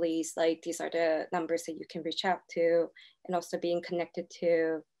by police, like these are the numbers that you can reach out to, and also being connected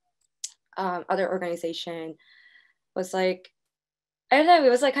to other organization was like, I don't know, it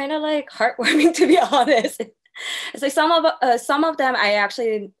was like kind of like heartwarming, to be honest. It's like some of them I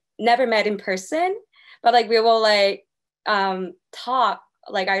actually never met in person, but like we will like talk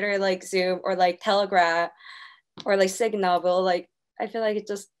like either like Zoom or like Telegram or like Signal. We'll like, I feel like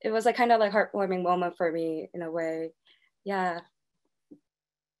it was like kind of like heartwarming moment for me in a way. Yeah.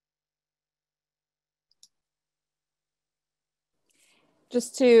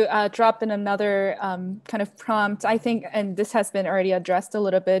 Just to drop in another kind of prompt, I think, and this has been already addressed a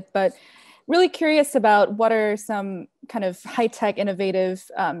little bit, but really curious about what are some kind of high-tech innovative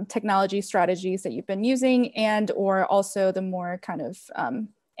technology strategies that you've been using, and or also the more kind of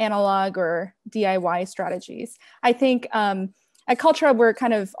analog or DIY strategies. I think at CultureHub, we're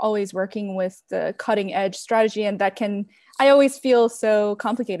kind of always working with the cutting edge strategy, and that can, I always feel so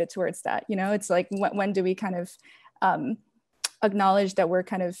complicated towards that. You know, it's like, when do we kind of acknowledge that we're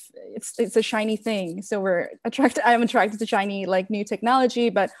kind of, it's a shiny thing. So I'm attracted to shiny, like new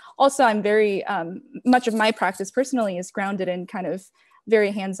technology, but also I'm very, much of my practice personally is grounded in kind of very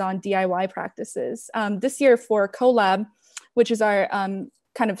hands-on DIY practices. This year for CoLab, which is our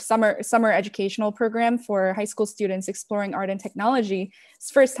kind of summer educational program for high school students exploring art and technology, it's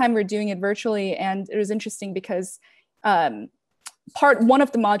the first time we're doing it virtually. And it was interesting because one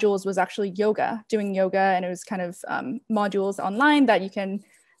of the modules was actually doing yoga, and it was kind of modules online that you can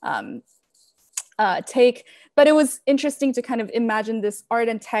take. But it was interesting to kind of imagine this art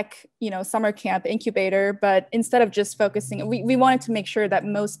and tech, summer camp incubator, but instead of just focusing, we wanted to make sure that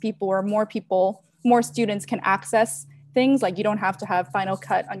most people or more students can access things. Like, you don't have to have Final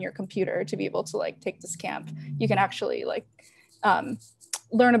Cut on your computer to be able to like take this camp. You can actually like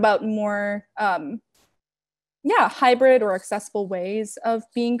learn about more hybrid or accessible ways of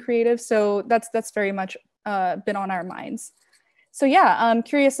being creative. So that's very much been on our minds. So yeah, I'm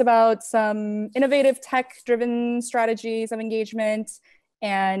curious about some innovative tech-driven strategies of engagement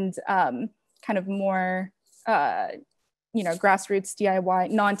and kind of more, grassroots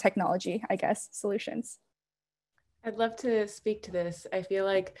DIY, non-technology, I guess, solutions. I'd love to speak to this. I feel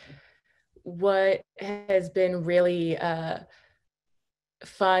like what has been really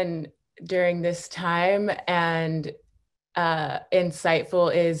fun during this time and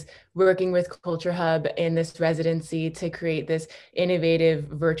insightful is working with CultureHub in this residency to create this innovative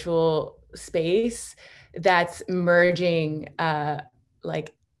virtual space that's merging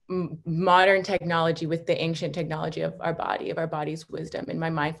modern technology with the ancient technology of our body's wisdom, and my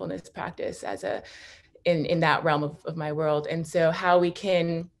mindfulness practice in that realm of my world. And so how we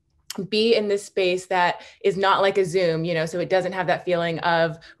can be in this space that is not like a Zoom, so it doesn't have that feeling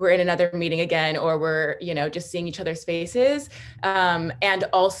of we're in another meeting again, or we're, just seeing each other's faces, and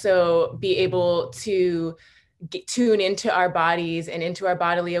also be able to tune into our bodies and into our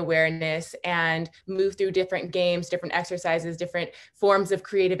bodily awareness and move through different games, different exercises, different forms of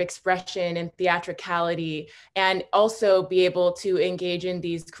creative expression and theatricality, and also be able to engage in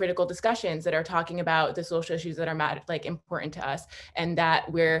these critical discussions that are talking about the social issues that are important to us, and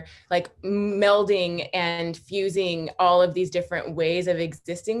that we're like melding and fusing all of these different ways of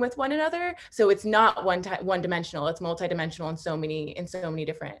existing with one another. So it's not one dimensional, it's multidimensional in so many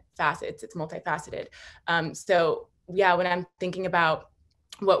different facets. It's multifaceted. So yeah, when I'm thinking about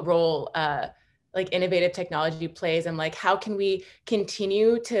what role innovative technology plays, and like how can we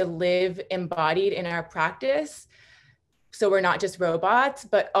continue to live embodied in our practice, so we're not just robots,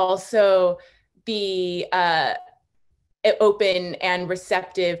 but also be open and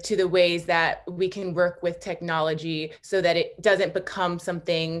receptive to the ways that we can work with technology, so that it doesn't become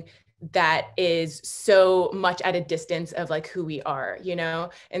something that is so much at a distance of like who we are,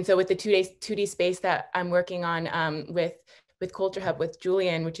 And so with the 2D space that I'm working on with CultureHub with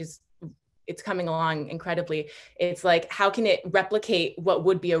Julian, it's coming along incredibly. It's like, how can it replicate what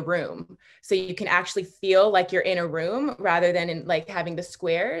would be a room? So you can actually feel like you're in a room rather than in like having the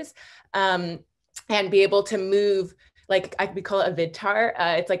squares, and be able to move. Like we call it a vidtar.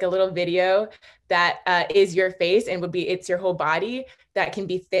 It's like a little video that is your face, and it's your whole body that can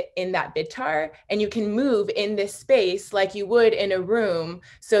be fit in that vidtar, and you can move in this space like you would in a room.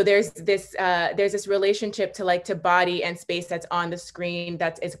 So there's this relationship to body and space that's on the screen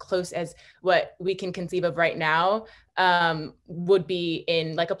that's as close as what we can conceive of right now would be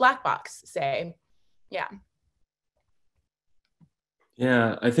in like a black box, say. Yeah.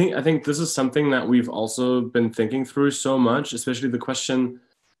 Yeah, I think this is something that we've also been thinking through so much, especially the question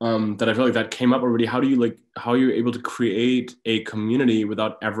that I feel like that came up already. How are you able to create a community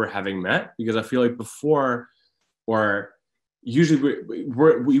without ever having met? Because I feel like before, or usually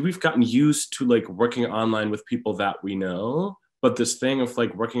we've gotten used to like working online with people that we know, but this thing of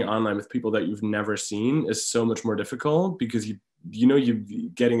like working online with people that you've never seen is so much more difficult, because you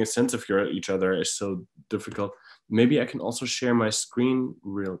getting a sense of each other is so difficult. Maybe I can also share my screen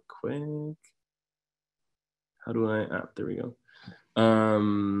real quick. How do I, there we go.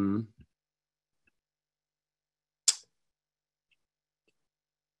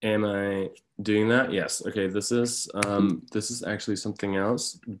 Am I doing that? Yes. Okay. This is actually something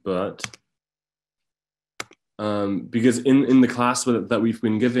else, but because in the class that we've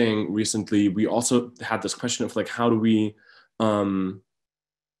been giving recently, we also had this question of like, how do we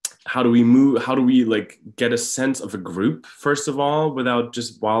like get a sense of a group, first of all,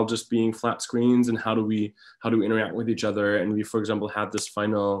 while just being flat screens, and how do we interact with each other? And we, for example, had this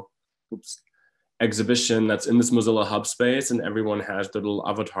final exhibition that's in this Mozilla Hub space, and everyone has their little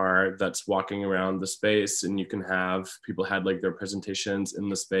avatar that's walking around the space, and you can have people had like their presentations in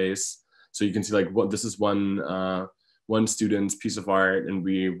the space, so you can see like what this is one student's piece of art, and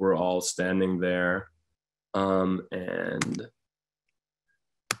we were all standing there, and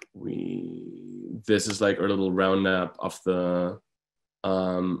this is like our little roundup of the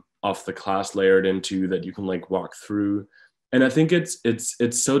class layered into that you can like walk through. And I think it's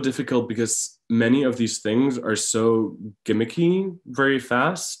so difficult because many of these things are so gimmicky very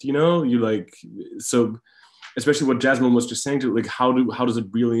fast, you know, you like, so especially what Jasmine was just saying to like, how does it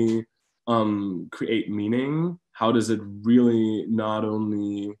really create meaning? How does it really not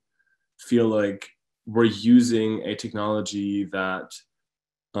only feel like we're using a technology that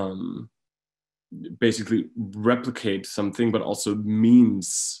basically replicates something, but also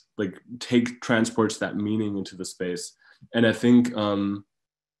means like transports that meaning into the space. And I think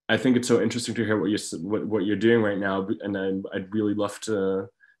it's so interesting to hear what you're doing right now, and I'd really love to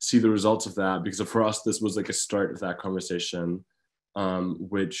see the results of that, because for us this was like a start of that conversation,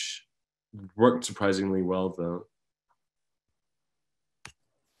 which worked surprisingly well though.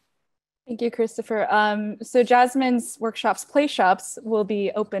 Thank you, Christopher. So Jasmine's workshops, play shops, will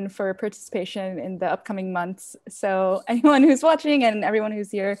be open for participation in the upcoming months. So anyone who's watching and everyone who's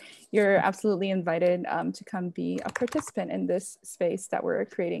here, you're absolutely invited to come be a participant in this space that we're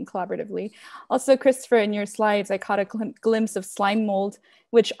creating collaboratively. Also, Christopher, in your slides, I caught a glimpse of slime mold,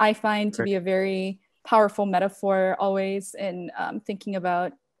 which I find to be a very powerful metaphor always in thinking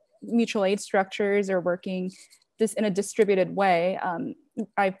about mutual aid structures or working this in a distributed way.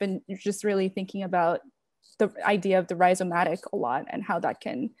 I've been just really thinking about the idea of the rhizomatic a lot, and how that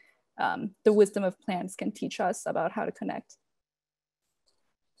can, the wisdom of plants can teach us about how to connect.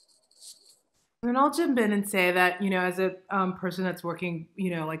 And I'll jump in and say that, you know, as a person that's working,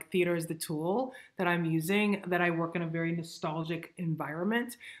 you know, like theater is the tool that I'm using, that I work in a very nostalgic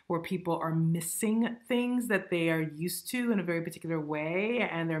environment where people are missing things that they are used to in a very particular way,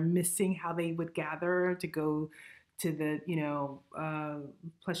 and they're missing how they would gather to go to the, you know,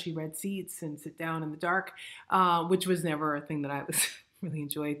 plushy red seats and sit down in the dark, which was never a thing that I was really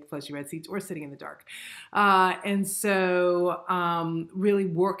enjoyed, plushy red seats or sitting in the dark. And so really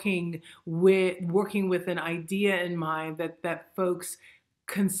working with an idea in mind that folks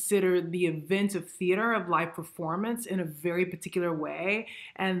consider the event of theater, of live performance, in a very particular way,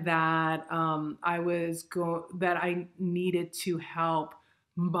 and that I needed to help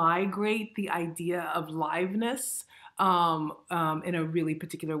migrate the idea of liveness in a really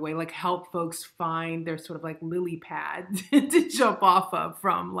particular way, like help folks find their sort of like lily pad to jump off of,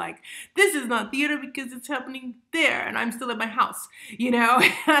 from like, this is not theater because it's happening there and I'm still at my house, you know,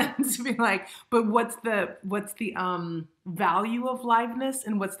 and to be like, but what's the value of liveness,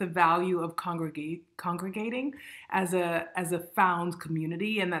 and what's the value of congregating as a found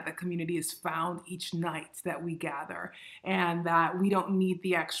community, and that the community is found each night that we gather, and that we don't need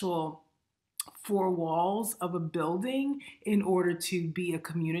the actual four walls of a building in order to be a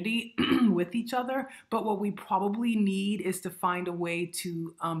community with each other. But what we probably need is to find a way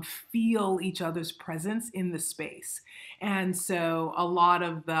to feel each other's presence in the space. And so a lot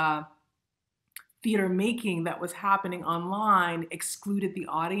of the theater making that was happening online excluded the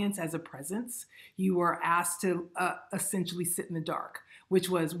audience as a presence. You were asked to essentially sit in the dark, which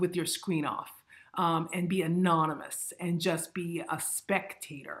was with your screen off, and be anonymous and just be a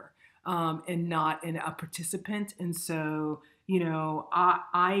spectator, and not a participant. And so, you know,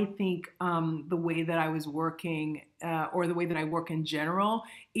 I think the way that I was working, or the way that I work in general,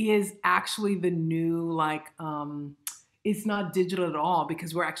 is actually the new, like, it's not digital at all,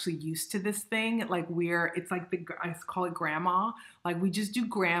 because we're actually used to this thing. Like it's like I call it grandma. Like we just do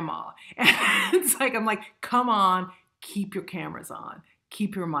grandma. And it's like, I'm like, come on, keep your cameras on.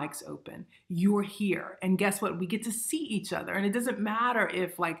 keep your mics open. You're here. And guess what? We get to see each other. And it doesn't matter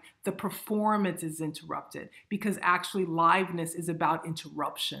if like the performance is interrupted, because actually liveness is about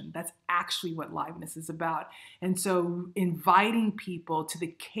interruption. That's actually what liveness is about. And so inviting people to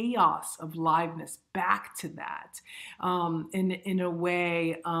the chaos of liveness, back to that, in a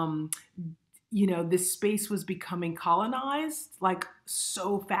way, you know, this space was becoming colonized like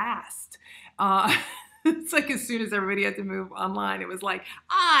so fast. It's like as soon as everybody had to move online, it was like,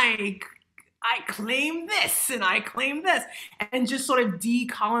 I claim this and I claim this, and just sort of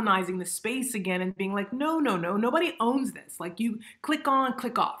decolonizing the space again and being like, no, nobody owns this. Like, you click on,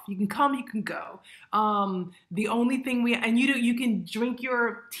 click off. You can come, you can go. The only thing you can drink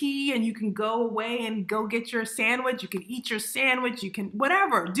your tea and you can go away and go get your sandwich. You can eat your sandwich. You can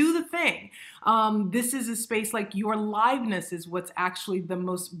whatever, do the thing. This is a space like your liveness is what's actually the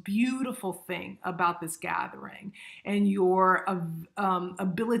most beautiful thing about this gathering, and your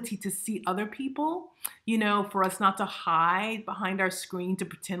ability to see other people, you know, for us not to hide behind our screen to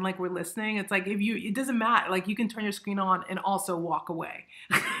pretend like we're listening. It's like, it doesn't matter. Like, you can turn your screen on and also walk away.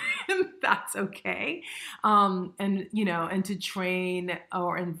 That's okay. And, you know, and to train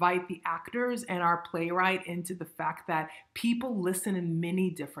or invite the actors and our playwright into the fact that people listen in many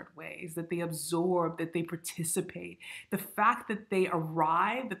different ways, that they absorb, that they participate. The fact that they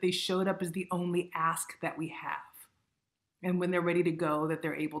arrive, that they showed up is the only ask that we have. And when they're ready to go, that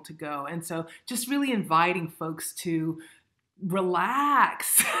they're able to go. And so just really inviting folks to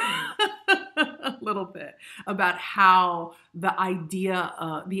relax a little bit about how the idea,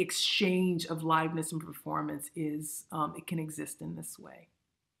 the exchange of liveness and performance is, it can exist in this way.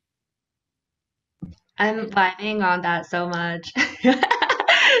 I'm vibing on that so much.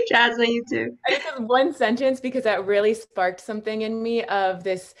 Jasmine, you too. I just have one sentence because that really sparked something in me of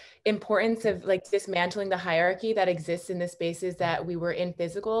this importance of like dismantling the hierarchy that exists in the spaces that we were in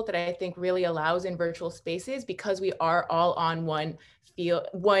physical, that I think really allows in virtual spaces, because we are all on one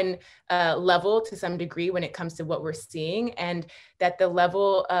level to some degree when it comes to what we're seeing, and that the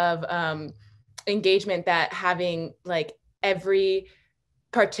level of engagement that having like every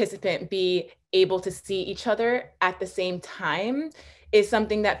participant be able to see each other at the same time is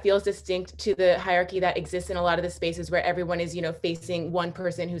something that feels distinct to the hierarchy that exists in a lot of the spaces where everyone is, you know, facing one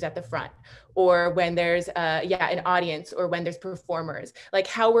person who's at the front, or when there's an audience, or when there's performers. Like,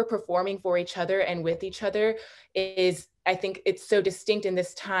 how we're performing for each other and with each other is, I think it's so distinct in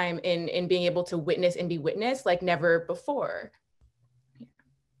this time in being able to witness and be witnessed like never before.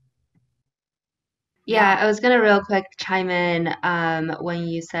 Yeah, I was gonna real quick chime in when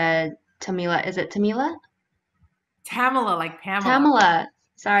you said Tamila. Is it Tamila? Tamala, like Pamela. Tamala.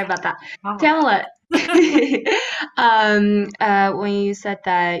 Sorry about that. Tamala. When you said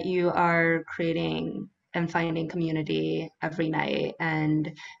that you are creating and finding community every night,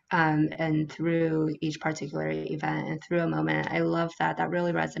 and through each particular event and through a moment, I love that. That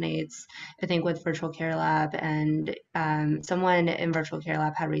really resonates, I think, with Virtual Care Lab. And someone in Virtual Care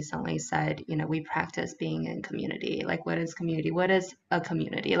Lab had recently said, you know, we practice being in community. Like, what is community? What is a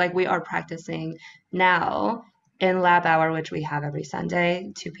community? Like, we are practicing now in lab hour, which we have every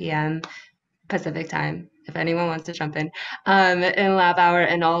Sunday, 2 p.m. Pacific time, if anyone wants to jump in lab hour,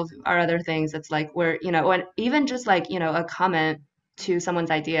 and all of our other things. It's like, we're, you know, when even just like, you know, a comment to someone's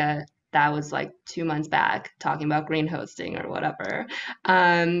idea that was like 2 months back talking about green hosting or whatever,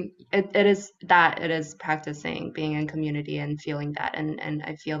 it is practicing being in community and feeling that, and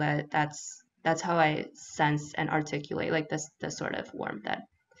I feel that that's how I sense and articulate like this sort of warmth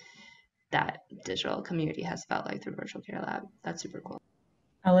that digital community has felt like through Virtual Care Lab. That's super cool.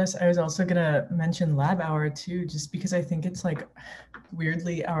 Alice, I was also gonna mention lab hour too, just because I think it's like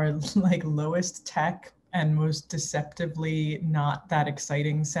weirdly our like lowest tech and most deceptively not that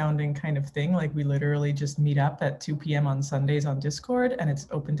exciting sounding kind of thing. Like, we literally just meet up at 2 p.m. on Sundays on Discord, and it's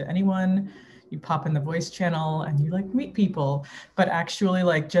open to anyone. You pop in the voice channel and you like meet people, but actually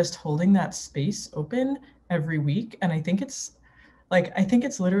like just holding that space open every week. And I think it's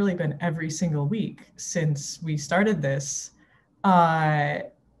literally been every single week since we started this.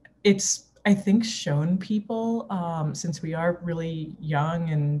 It's, I think, shown people, since we are really young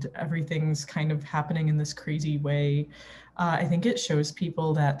and everything's kind of happening in this crazy way, I think it shows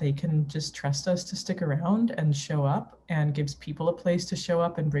people that they can just trust us to stick around and show up, and gives people a place to show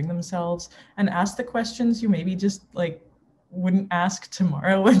up and bring themselves and ask the questions you maybe just like wouldn't ask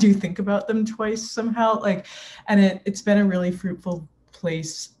tomorrow when you think about them twice somehow. Like, and it's been a really fruitful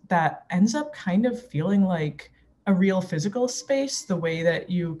place that ends up kind of feeling like a real physical space, the way that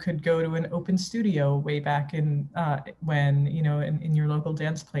you could go to an open studio way back in when, you know, in your local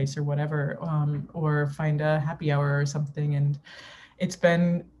dance place or whatever, or find a happy hour or something. And it's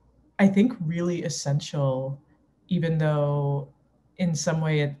been, I think, really essential, even though in some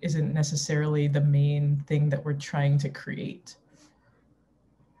way it isn't necessarily the main thing that we're trying to create.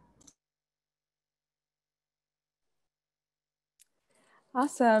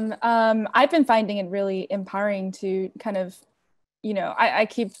 Awesome. I've been finding it really empowering to kind of, you know, I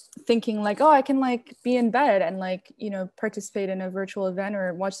keep thinking like, oh, I can like be in bed and like, you know, participate in a virtual event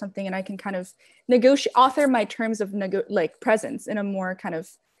or watch something, and I can kind of negotiate, author my terms of like presence in a more kind of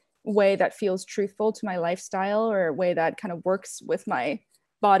way that feels truthful to my lifestyle, or a way that kind of works with my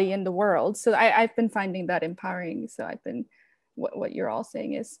body in the world. So I've been finding that empowering. So I've been, what you're all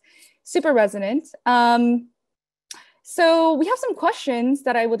saying is super resonant. So we have some questions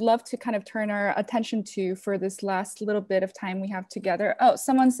that I would love to kind of turn our attention to for this last little bit of time we have together. Oh,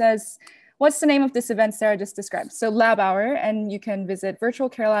 someone says, what's the name of this event Sarah just described? So Lab Hour, and you can visit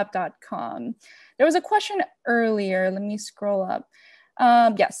virtualcarelab.com. There was a question earlier. Let me scroll up.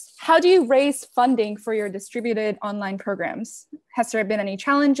 Yes, how do you raise funding for your distributed online programs? Has there been any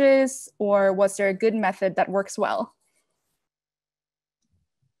challenges, or was there a good method that works well?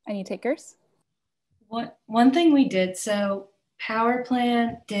 Any takers? One thing we did, so Power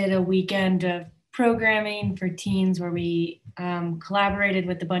Plant did a weekend of programming for teens where we collaborated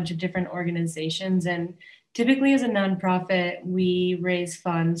with a bunch of different organizations. And typically as a nonprofit, we raise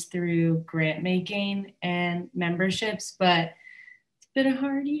funds through grant making and memberships, but it's been a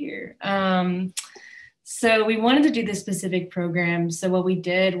hard year. So we wanted to do this specific program. So what we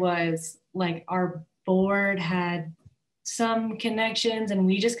did was, like, our board had some connections, and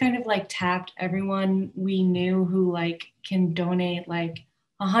we just kind of like tapped everyone we knew who like can donate like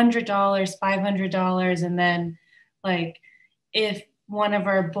 $100, $500. And then like if one of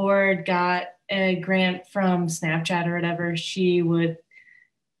our board got a grant from Snapchat or whatever, she would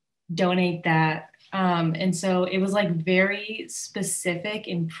donate that. And so it was like very specific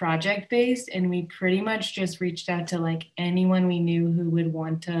and project based, and we pretty much just reached out to like anyone we knew who would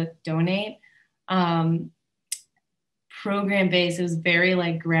want to donate. Program based, it was very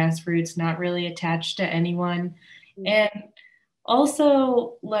like grassroots, not really attached to anyone. And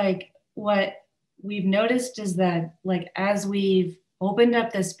also, like, what we've noticed is that like as we've opened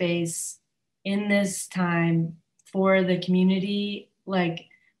up the space in this time for the community, like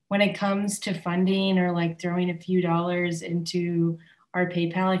when it comes to funding or like throwing a few dollars into our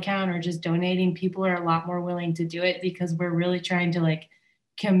PayPal account or just donating, people are a lot more willing to do it, because we're really trying to like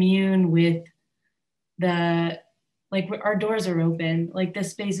commune with the, like, our doors are open. Like,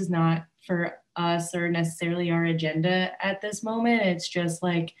 this space is not for us or necessarily our agenda at this moment. It's just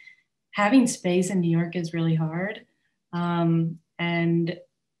like having space in New York is really hard. And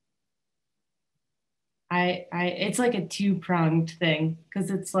it's like a two-pronged thing,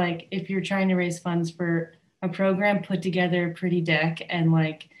 because it's like if you're trying to raise funds for a program, put together a pretty deck and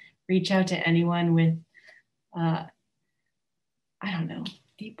like reach out to anyone with, I don't know,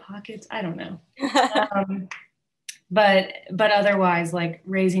 deep pockets. I don't know. But otherwise, like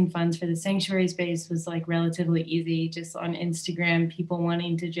raising funds for the sanctuary space was like relatively easy, just on Instagram, people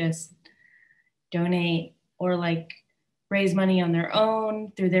wanting to just donate or like raise money on their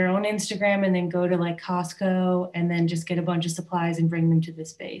own through their own Instagram, and then go to like Costco and then just get a bunch of supplies and bring them to the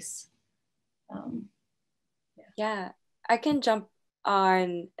space. Yeah, I can jump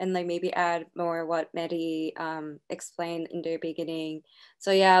on and like maybe add more what Mehdi explained in the beginning.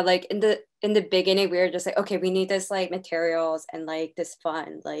 So yeah, like in the beginning, we were just like, okay, we need this like materials and like this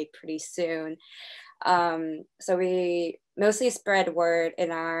fund like pretty soon. So we mostly spread word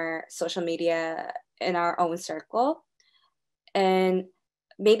in our social media in our own circle. And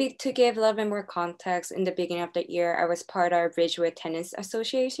maybe to give a little bit more context, in the beginning of the year, I was part of Ridgewood Tenants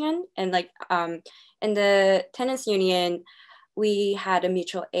Association, and like in the tenants union, we had a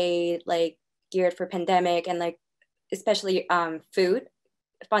mutual aid like geared for pandemic, and like especially food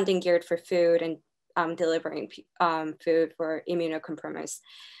funding geared for food and delivering food for immunocompromised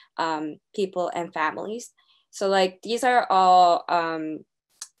people and families. So like these are all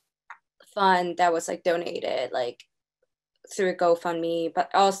fund that was like donated like through GoFundMe, but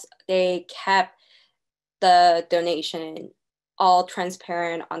also they kept the donation all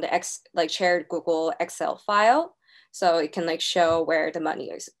transparent on the like shared Google Excel file, so it can like show where the money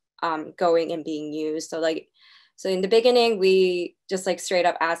is going and being used. So like, so in the beginning, we just like straight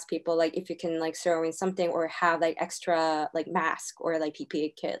up asked people like if you can like throw in something or have like extra like mask or like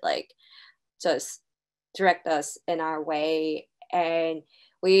PPE kit, like just direct us in our way. And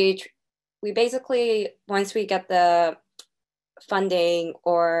we basically, once we get the funding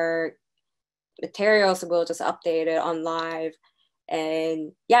or materials, we'll just update it on live.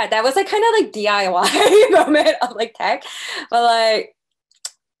 And yeah, that was like kind of like DIY moment of like tech, but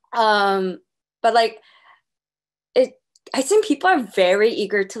like I think people are very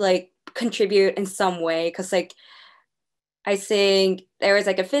eager to like contribute in some way, because like I think there is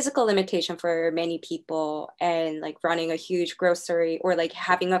like a physical limitation for many people, and like running a huge grocery or like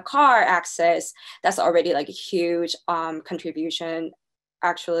having a car access, that's already like a huge contribution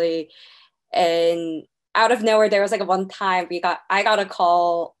actually. And out of nowhere, there was like one time I got a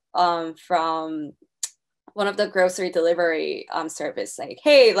call from one of the grocery delivery service, like,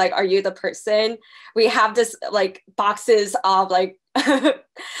 hey, like, are you the person? We have this like boxes of like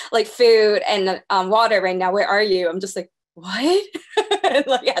like food and water right now. Where are you? I'm just like, what? And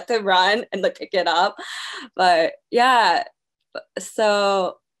like I had to run and like pick it up. But yeah,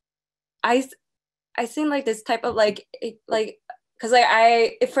 so I think like this type of like because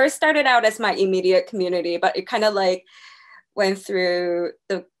like it first started out as my immediate community, but it kind of like went through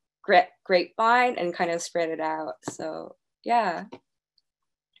the grapevine and kind of spread it out. So yeah.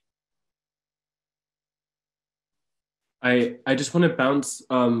 I just want to bounce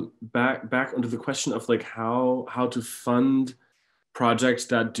back onto the question of like how to fund projects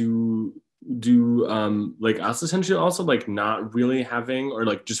that do like us, essentially, also like not really having or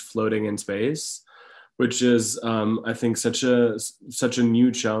like just floating in space, which is I think such a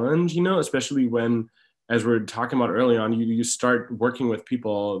new challenge, you know, especially when, as we're talking about early on, you start working with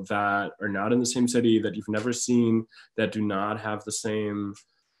people that are not in the same city, that you've never seen, that do not have the same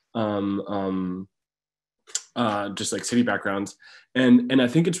just like city backgrounds, and I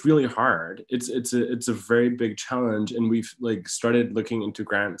think it's really hard. It's a very big challenge, and we've like started looking into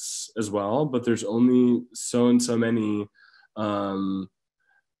grants as well, but there's only so many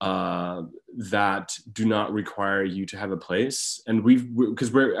that do not require you to have a place. And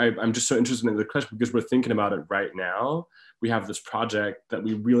I'm just so interested in the question because we're thinking about it right now. We have this project that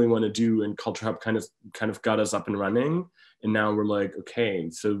we really want to do, and CultureHub kind of got us up and running, and now we're like, okay,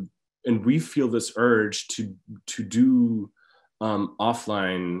 so. And we feel this urge to do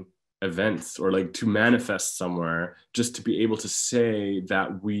offline events, or like to manifest somewhere, just to be able to say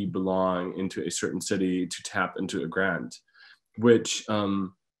that we belong into a certain city, to tap into a grant, which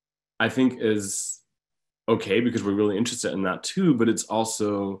I think is okay because we're really interested in that too. But it's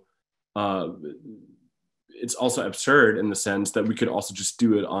also absurd in the sense that we could also just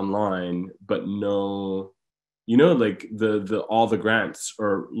do it online, but no. You know, like all the grants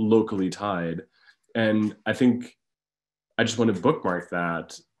are locally tied. And I think I just want to bookmark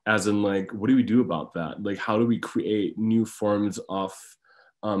that, as in like, what do we do about that? Like, how do we create new forms of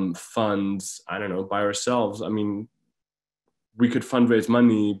funds? I don't know, by ourselves. I mean, we could fundraise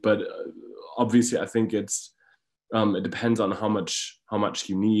money, but obviously I think it depends on how much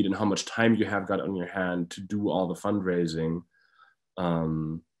you need and how much time you have got on your hand to do all the fundraising.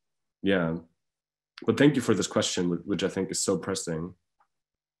 Yeah. But thank you for this question, which I think is so pressing.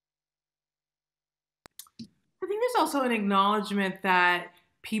 I think there's also an acknowledgement that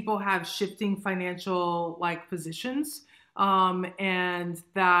people have shifting financial like positions, and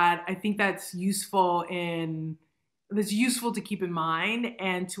that I think that's useful to keep in mind,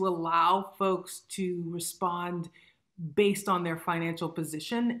 and to allow folks to respond based on their financial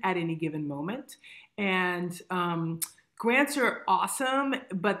position at any given moment. And grants are awesome,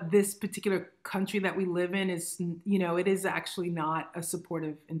 but this particular country that we live in is, you know, it is actually not a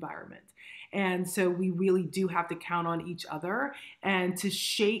supportive environment. And so we really do have to count on each other and to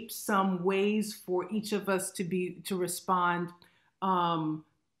shape some ways for each of us to respond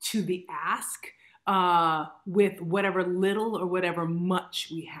to the ask with whatever little or whatever much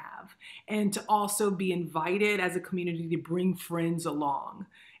we have, and to also be invited as a community to bring friends along.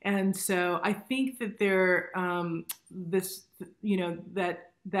 And so I think that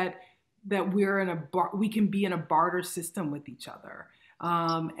that we can be in a barter system with each other,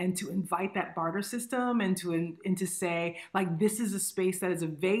 and to invite that barter system, and to say, like, this is a space that is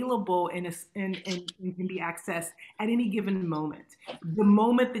available and can be accessed at any given moment. The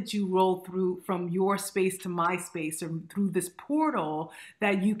moment that you roll through from your space to my space, or through this portal,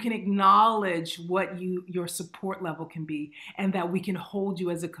 that you can acknowledge what your support level can be, and that we can hold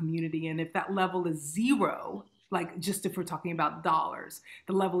you as a community. And if that level is zero, like, just if we're talking about dollars,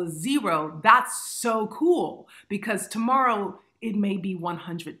 the level is zero, that's so cool, because tomorrow it may be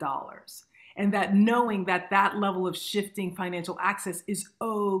 $100. And that knowing that level of shifting financial access is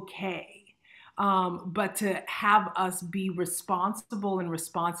okay. But to have us be responsible and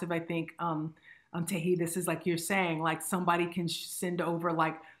responsive, I think, Tehi, this is like you're saying, like somebody can send over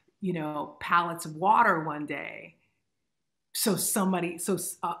like, you know, pallets of water one day. So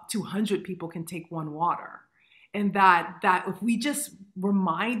 200 people can take one water. And that if we just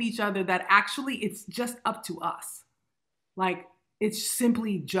remind each other that actually it's just up to us, like it's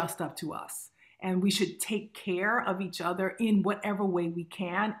simply just up to us. And we should take care of each other in whatever way we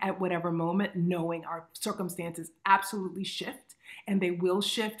can at whatever moment, knowing our circumstances absolutely shift, and they will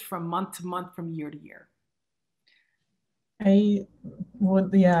shift from month to month, from year to year. I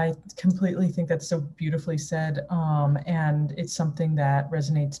completely think that's so beautifully said. And it's something that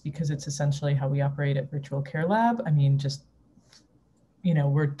resonates because it's essentially how we operate at Virtual Care Lab. I mean, just,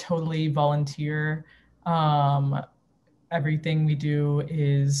 we're totally volunteer. Everything we do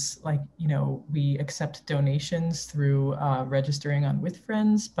is like, we accept donations through registering on With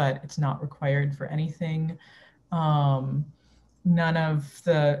Friends, but it's not required for anything. Nothing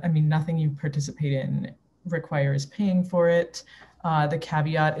you participate in requires paying for it. The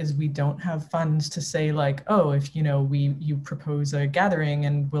caveat is we don't have funds to say like, oh, if you propose a gathering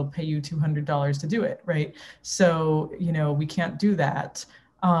and we'll pay you $200 to do it, right? So we can't do that.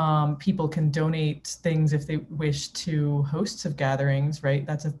 People can donate things if they wish to hosts of gatherings, right?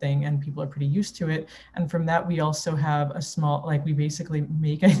 That's a thing, and people are pretty used to it. And from that, we also have a small, we basically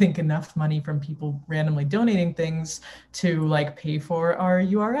make, I think, enough money from people randomly donating things to pay for our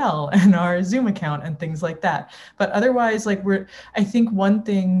URL and our Zoom account and things like that. But otherwise, I think one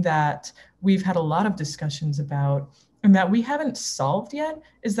thing that we've had a lot of discussions about and that we haven't solved yet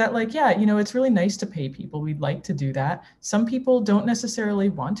is that it's really nice to pay people. We'd like to do that. Some people don't necessarily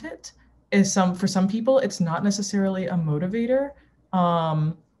want it. For some people, it's not necessarily a motivator.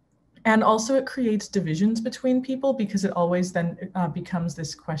 And also it creates divisions between people because it always then becomes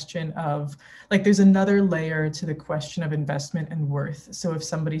this question of there's another layer to the question of investment and worth. So if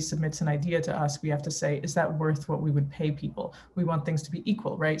somebody submits an idea to us, we have to say, is that worth what we would pay people? We want things to be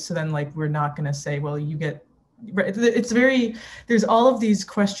equal, right? So then we're not going to say, well, you get, right. There's all of these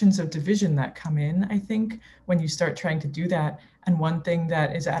questions of division that come in, I think, when you start trying to do that. And one thing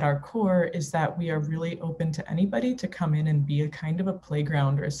that is at our core is that we are really open to anybody to come in and be a kind of a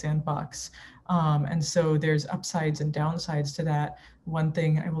playground or a sandbox. And so there's upsides and downsides to that. One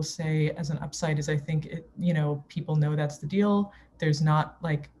thing I will say as an upside is I think people know that's the deal. There's not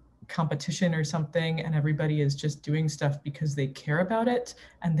competition or something, and everybody is just doing stuff because they care about it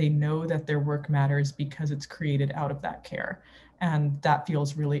and they know that their work matters because it's created out of that care, and that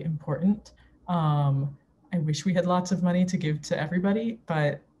feels really important. I wish we had lots of money to give to everybody,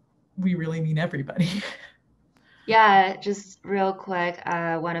 but we really mean everybody. Yeah, just real quick,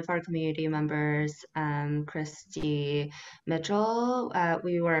 one of our community members, Christy Mitchell,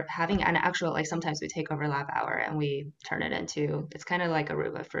 we were having an actual, sometimes we take over lab hour and we turn it into, it's kind of like a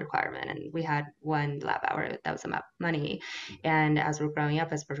Aruba requirement. And we had one lab hour that was about money. And as we're growing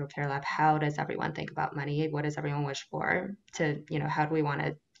up as Virtual Care Lab, how does everyone think about money? What does everyone wish for? How do we want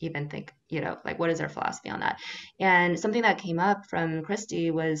to even think, what is our philosophy on that? And something that came up from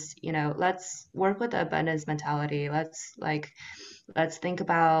Christy was, let's work with the abundance mentality. Let's think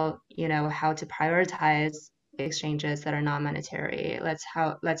about, how to prioritize exchanges that are non-monetary. Let's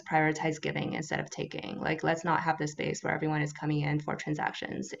prioritize giving instead of taking. Let's not have this space where everyone is coming in for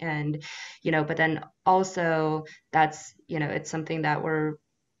transactions. And, but then also that's, it's something that we're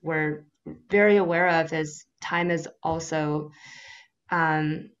very aware of is time is also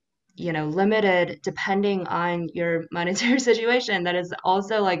limited depending on your monetary situation. That is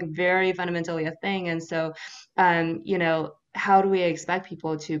also very fundamentally a thing. And so, how do we expect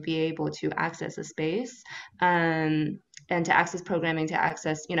people to be able to access a space and to access programming, to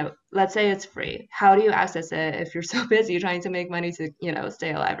access, let's say it's free. How do you access it if you're so busy trying to make money to,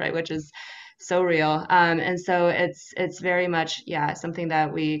 stay alive, right? Which is so real. And so it's very much, something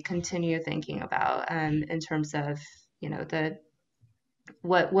that we continue thinking about in terms of,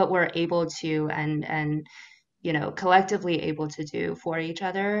 what we're able to and collectively able to do for each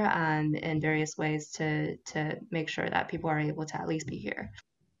other in various ways to make sure that people are able to at least be here.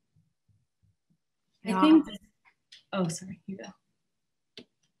 I think sorry, you go.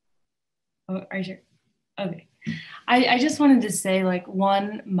 Oh, are you sure? Okay. I just wanted to say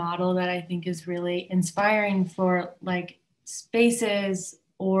one model that I think is really inspiring for spaces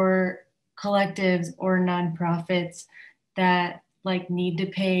or collectives or nonprofits that need to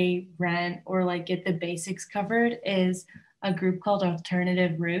pay rent or get the basics covered is a group called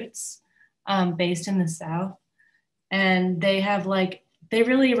Alternative Roots, based in the South. And they have they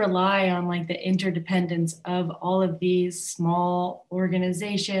really rely on the interdependence of all of these small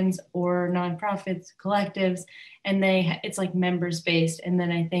organizations or nonprofits, collectives, and it's members based. And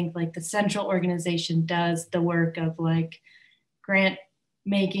then I think the central organization does the work of grant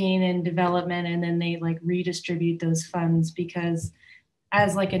making and development, and then they redistribute those funds because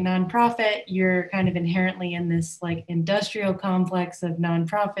as like a nonprofit, you're kind of inherently in this like industrial complex of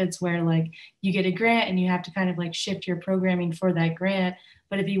nonprofits where like you get a grant and you have to kind of like shift your programming for that grant.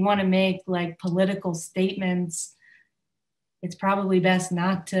 But if you want to make like political statements, it's probably best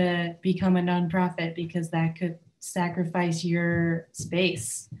not to become a nonprofit because that could sacrifice your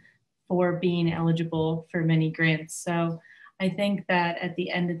space for being eligible for many grants. So I think that at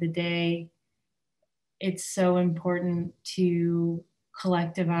the end of the day, it's so important to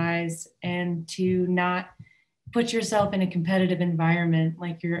collectivize and to not put yourself in a competitive environment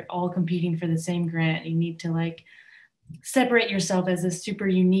like you're all competing for the same grant. You need to like separate yourself as a super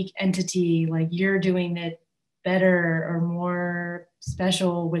unique entity, like you're doing it better or more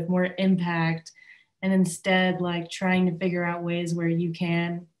special with more impact, and instead like trying to figure out ways where you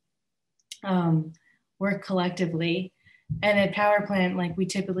can work collectively. And at Power Plant, like we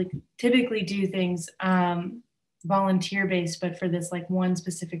typically do things volunteer based, but for this like one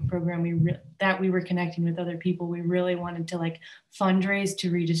specific program that we were connecting with other people, we really wanted to like fundraise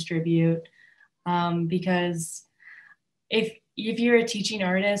to redistribute, because if you're a teaching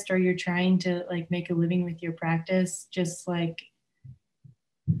artist or you're trying to like make a living with your practice, just like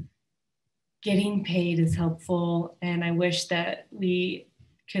getting paid is helpful. And I wish that we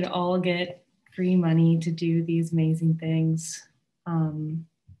could all get free money to do these amazing things.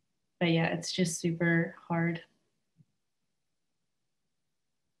 But yeah, it's just super hard.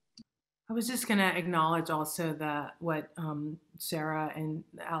 I was just gonna acknowledge also that what Sarah and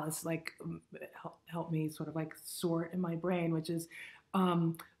Alice like helped me sort of like sort in my brain, which is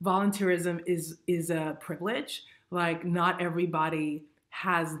volunteerism is a privilege. Like not everybody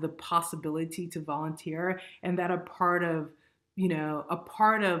has the possibility to volunteer, and that a part of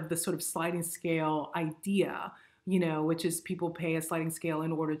the sort of sliding scale idea, which is people pay a sliding scale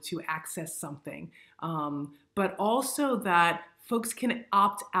in order to access something, but also that folks can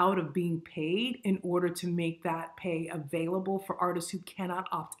opt out of being paid in order to make that pay available for artists who cannot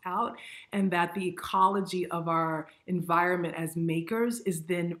opt out, and that the ecology of our environment as makers is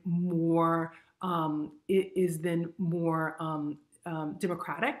then more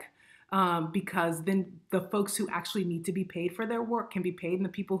democratic. Because then the folks who actually need to be paid for their work can be paid, and the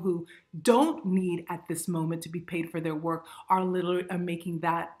people who don't need at this moment to be paid for their work are literally making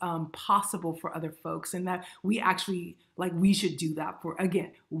that possible for other folks. And that we actually, like, we should do that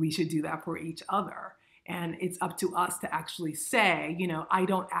for each other. And it's up to us to actually say, I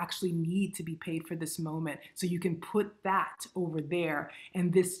don't actually need to be paid for this moment. So you can put that over there.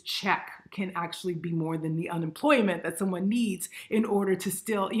 And this check can actually be more than the unemployment that someone needs in order to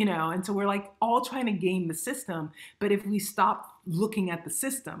still, and so we're like all trying to game the system. But if we stop looking at the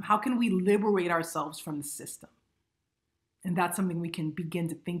system, how can we liberate ourselves from the system? And that's something we can begin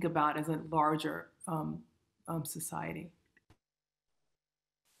to think about as a larger society.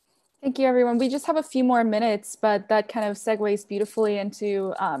 Thank you, everyone. We just have a few more minutes, but that kind of segues beautifully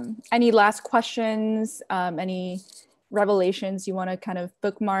into any last questions, any revelations you want to kind of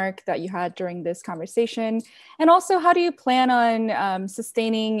bookmark that you had during this conversation. And also, how do you plan on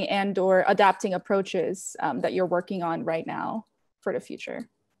sustaining and or adapting approaches that you're working on right now for the future?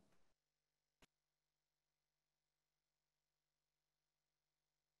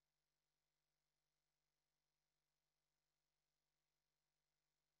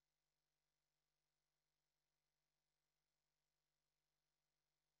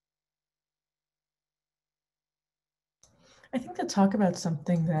 I think to talk about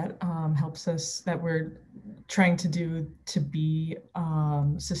something that helps us, that we're trying to do to be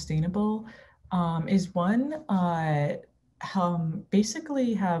sustainable, is one,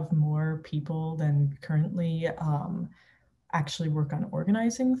 basically have more people than currently actually work on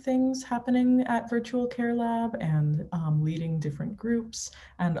organizing things happening at Virtual Care Lab and leading different groups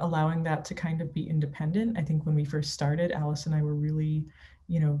and allowing that to kind of be independent. I think when we first started, Alice and I were really,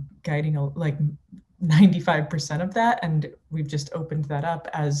 guiding like 95% of that, and we've just opened that up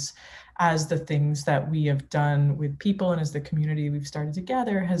as the things that we have done with people and as the community we've started to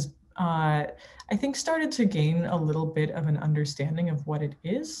gather has I think started to gain a little bit of an understanding of what it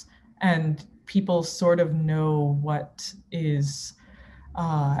is, and people sort of know what is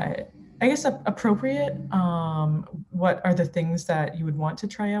I guess appropriate. What are the things that you would want to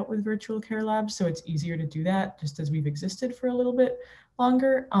try out with Virtual Care Labs? So it's easier to do that just as we've existed for a little bit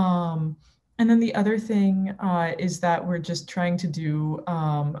longer. And then the other thing is that we're just trying to do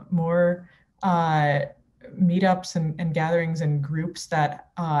more meetups and gatherings and groups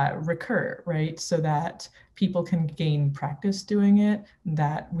that recur, right? So that people can gain practice doing it,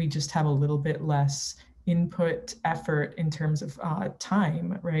 that we just have a little bit less input effort in terms of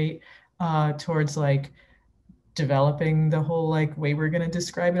time, right? Towards like developing the whole like way we're going to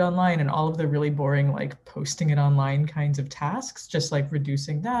describe it online, and all of the really boring like posting it online kinds of tasks, just like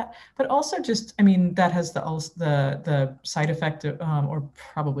reducing that. But also just, I mean, that has the side effect of, or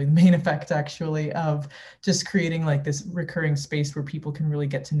probably the main effect actually, of just creating like this recurring space where people can really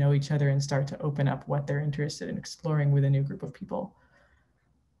get to know each other and start to open up what they're interested in exploring with a new group of people.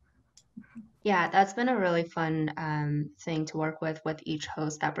 Yeah, that's been a really fun thing to work with each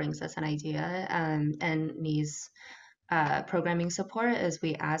host that brings us an idea, and needs programming support is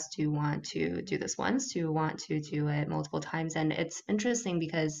we asked, do you want to do this once? Do you want to do it multiple times? And it's interesting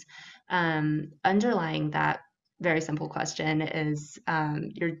because underlying that very simple question is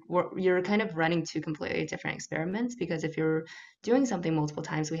you're kind of running two completely different experiments, because if you're doing something multiple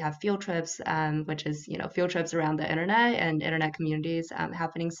times, we have field trips, which is, you know, field trips around the internet and internet communities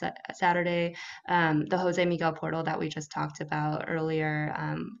happening Saturday. The Jose Miguel portal that we just talked about earlier,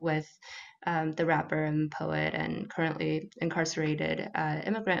 with the rapper and poet and currently incarcerated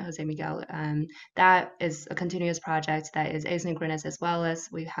immigrant Jose Miguel. That is a continuous project that is asynchronous as well, as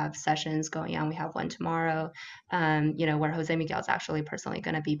we have sessions going on. We have one tomorrow, you know, where Jose Miguel is actually personally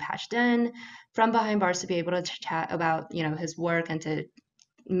going to be patched in from behind bars to be able to chat about, you know, his work and to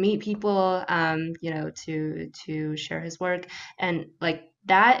meet people, you know, to share his work. And like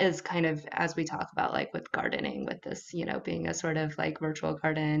that is kind of, as we talk about like with gardening, with this, you know, being a sort of like virtual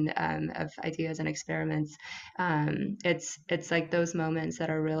garden of ideas and experiments. It's like those moments that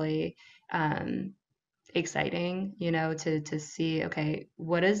are really exciting, you know, to see, okay,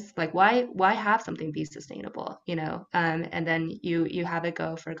 what is like, why have something be sustainable, you know, and then you have it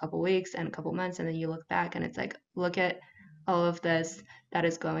go for a couple weeks and a couple months, and then you look back and it's like, look at all of this that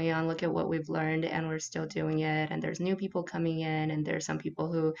is going on, look at what we've learned, and we're still doing it, and there's new people coming in, and there's some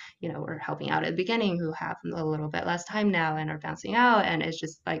people who, you know, were helping out at the beginning who have a little bit less time now and are bouncing out, and it's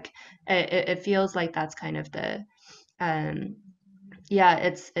just like it feels like that's kind of the yeah,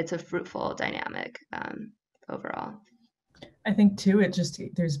 it's a fruitful dynamic overall. I think too, it just,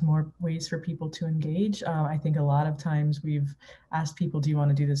 there's more ways for people to engage. I think a lot of times we've asked people, do you want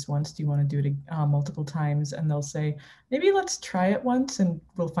to do this once? Do you want to do it multiple times? And they'll say, maybe let's try it once and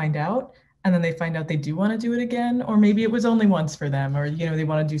we'll find out. And then they find out they do want to do it again, or maybe it was only once for them, or, you know, they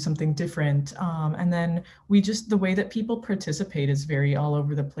want to do something different. And then we just, the way that people participate is very all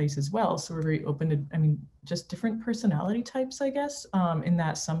over the place as well. So we're very open to, I mean, just different personality types, I guess, in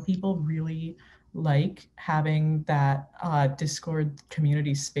that some people really like having that Discord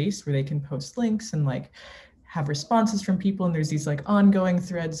community space where they can post links and like have responses from people, and there's these like ongoing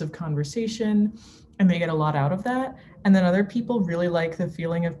threads of conversation, and they get a lot out of that. And then other people really like the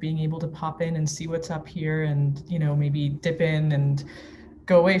feeling of being able to pop in and see what's up here, and, you know, maybe dip in and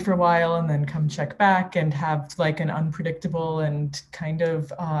go away for a while and then come check back and have like an unpredictable and kind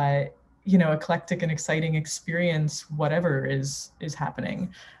of you know, eclectic and exciting experience, whatever is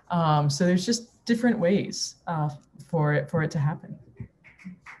happening. So there's just different ways for it to happen.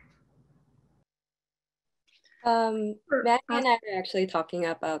 Maggie and I were actually talking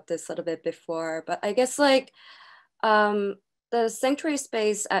about this a little bit before, but I guess like the sanctuary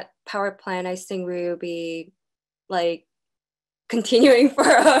space at Power Plant, I think we will be like continuing for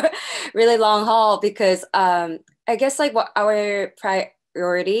a really long haul, because I guess like what our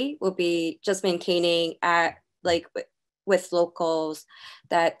priority will be just maintaining at like with locals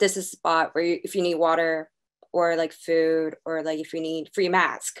that this is a spot where if you need water or like food, or like if you need free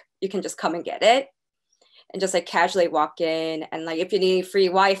mask, you can just come and get it and just like casually walk in. And like if you need free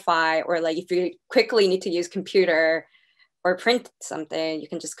Wi-Fi, or like if you quickly need to use computer or print something, you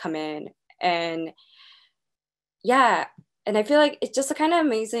can just come in. And yeah, and I feel like it's just a kind of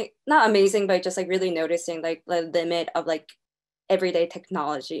amazing, not amazing, but just like really noticing like the limit of like everyday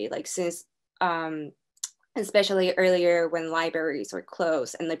technology, like since especially earlier when libraries were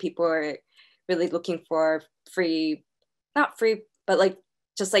closed and the people were really looking for free, not free, but like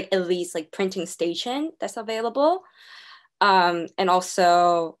just like at least like printing station that's available. And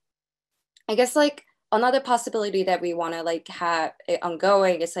also, I guess like another possibility that we want to like have it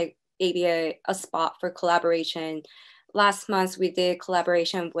ongoing is like maybe a spot for collaboration. Last month we did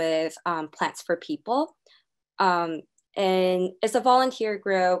collaboration with Plants for People. And it's a volunteer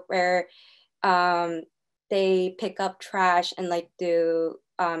group where they pick up trash and like do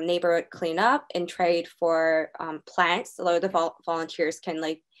neighborhood cleanup and trade for plants. A lot of the volunteers can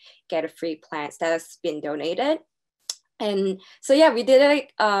like get a free plants that's been donated. And so yeah, we did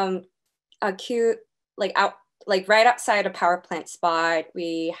like a cute like out like right outside a power plant spot.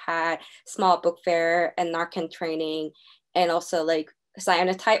 We had small book fair and Narcan training, and also like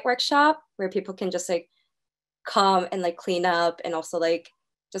cyanotype workshop where people can just like come and like clean up, and also like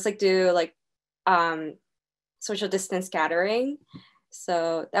just like do like social distance gathering.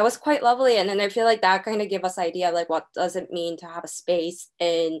 So that was quite lovely. And then I feel like that kind of gave us idea of like, what does it mean to have a space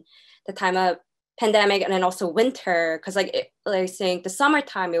in the time of pandemic and then also winter? Because like saying the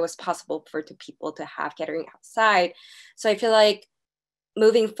summertime, it was possible for the people to have gathering outside. So I feel like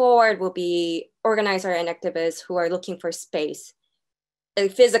moving forward will be organizers and activists who are looking for space, a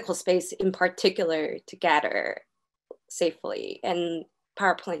physical space in particular, to gather safely. And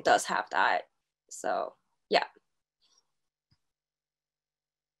PowerPoint does have that. So yeah.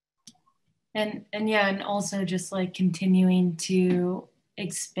 And yeah, and also just like continuing to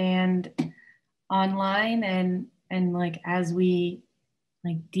expand online and like as we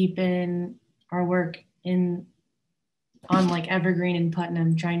like deepen our work on like Evergreen and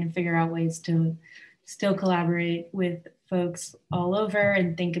Putnam, trying to figure out ways to still collaborate with folks all over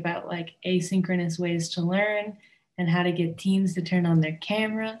and think about like asynchronous ways to learn and how to get teams to turn on their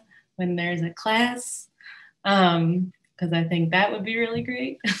camera when there's a class. Because I think that would be really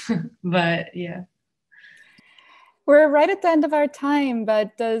great. But yeah. We're right at the end of our time,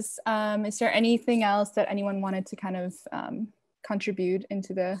 but is there anything else that anyone wanted to kind of contribute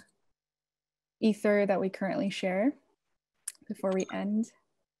into the ether that we currently share before we end?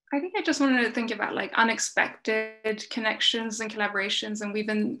 I think I just wanted to think about like unexpected connections and collaborations.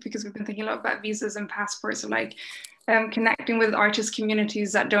 And because we've been thinking a lot about visas and passports, so like connecting with artist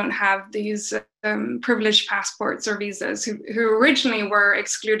communities that don't have these privileged passports or visas, who originally were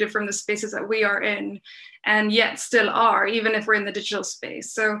excluded from the spaces that we are in, and yet still are, even if we're in the digital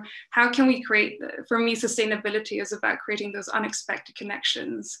space. So how can we create, for me, sustainability is about creating those unexpected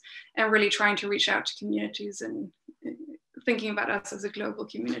connections and really trying to reach out to communities and thinking about us as a global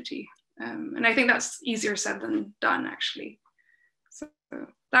community. And I think that's easier said than done, actually. So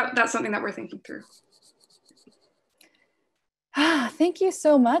that's something that we're thinking through. Thank you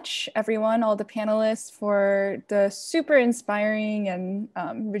so much, everyone, all the panelists, for the super inspiring and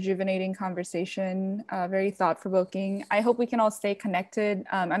rejuvenating conversation, very thought-provoking. I hope we can all stay connected.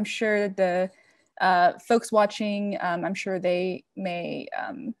 I'm sure the folks watching, I'm sure they may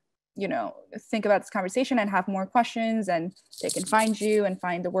think about this conversation and have more questions, and they can find you and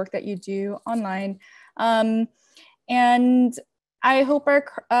find the work that you do online. And I hope our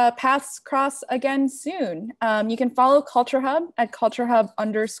paths cross again soon. You can follow CultureHub at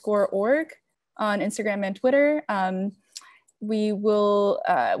culturehub_org on Instagram and Twitter. We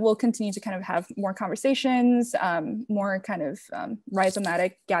will continue to kind of have more conversations, more kind of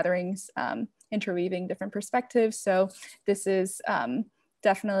rhizomatic gatherings, interweaving different perspectives. So this is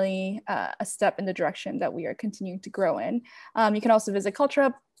definitely a step in the direction that we are continuing to grow in. You can also visit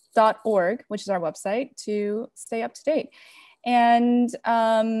culturehub.org, which is our website, to stay up to date. And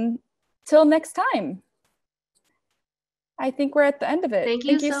till next time, I think we're at the end of it. Thank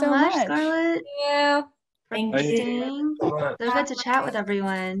you so much, Scarlett. Yeah. Thank you. So good to chat with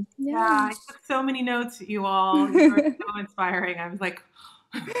everyone. Yeah, I took so many notes, you all. You were so inspiring. I was like,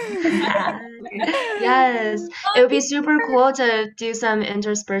 yes, it would be super cool to do some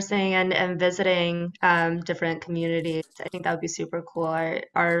interspersing and visiting different communities. I think that would be super cool.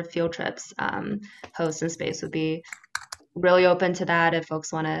 Our field trips host and space would be really open to that. If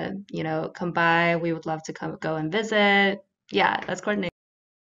folks want to come by, we would love to go and visit. Yeah, let's coordinate.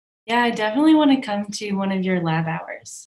 Yeah, I definitely want to come to one of your lab hours.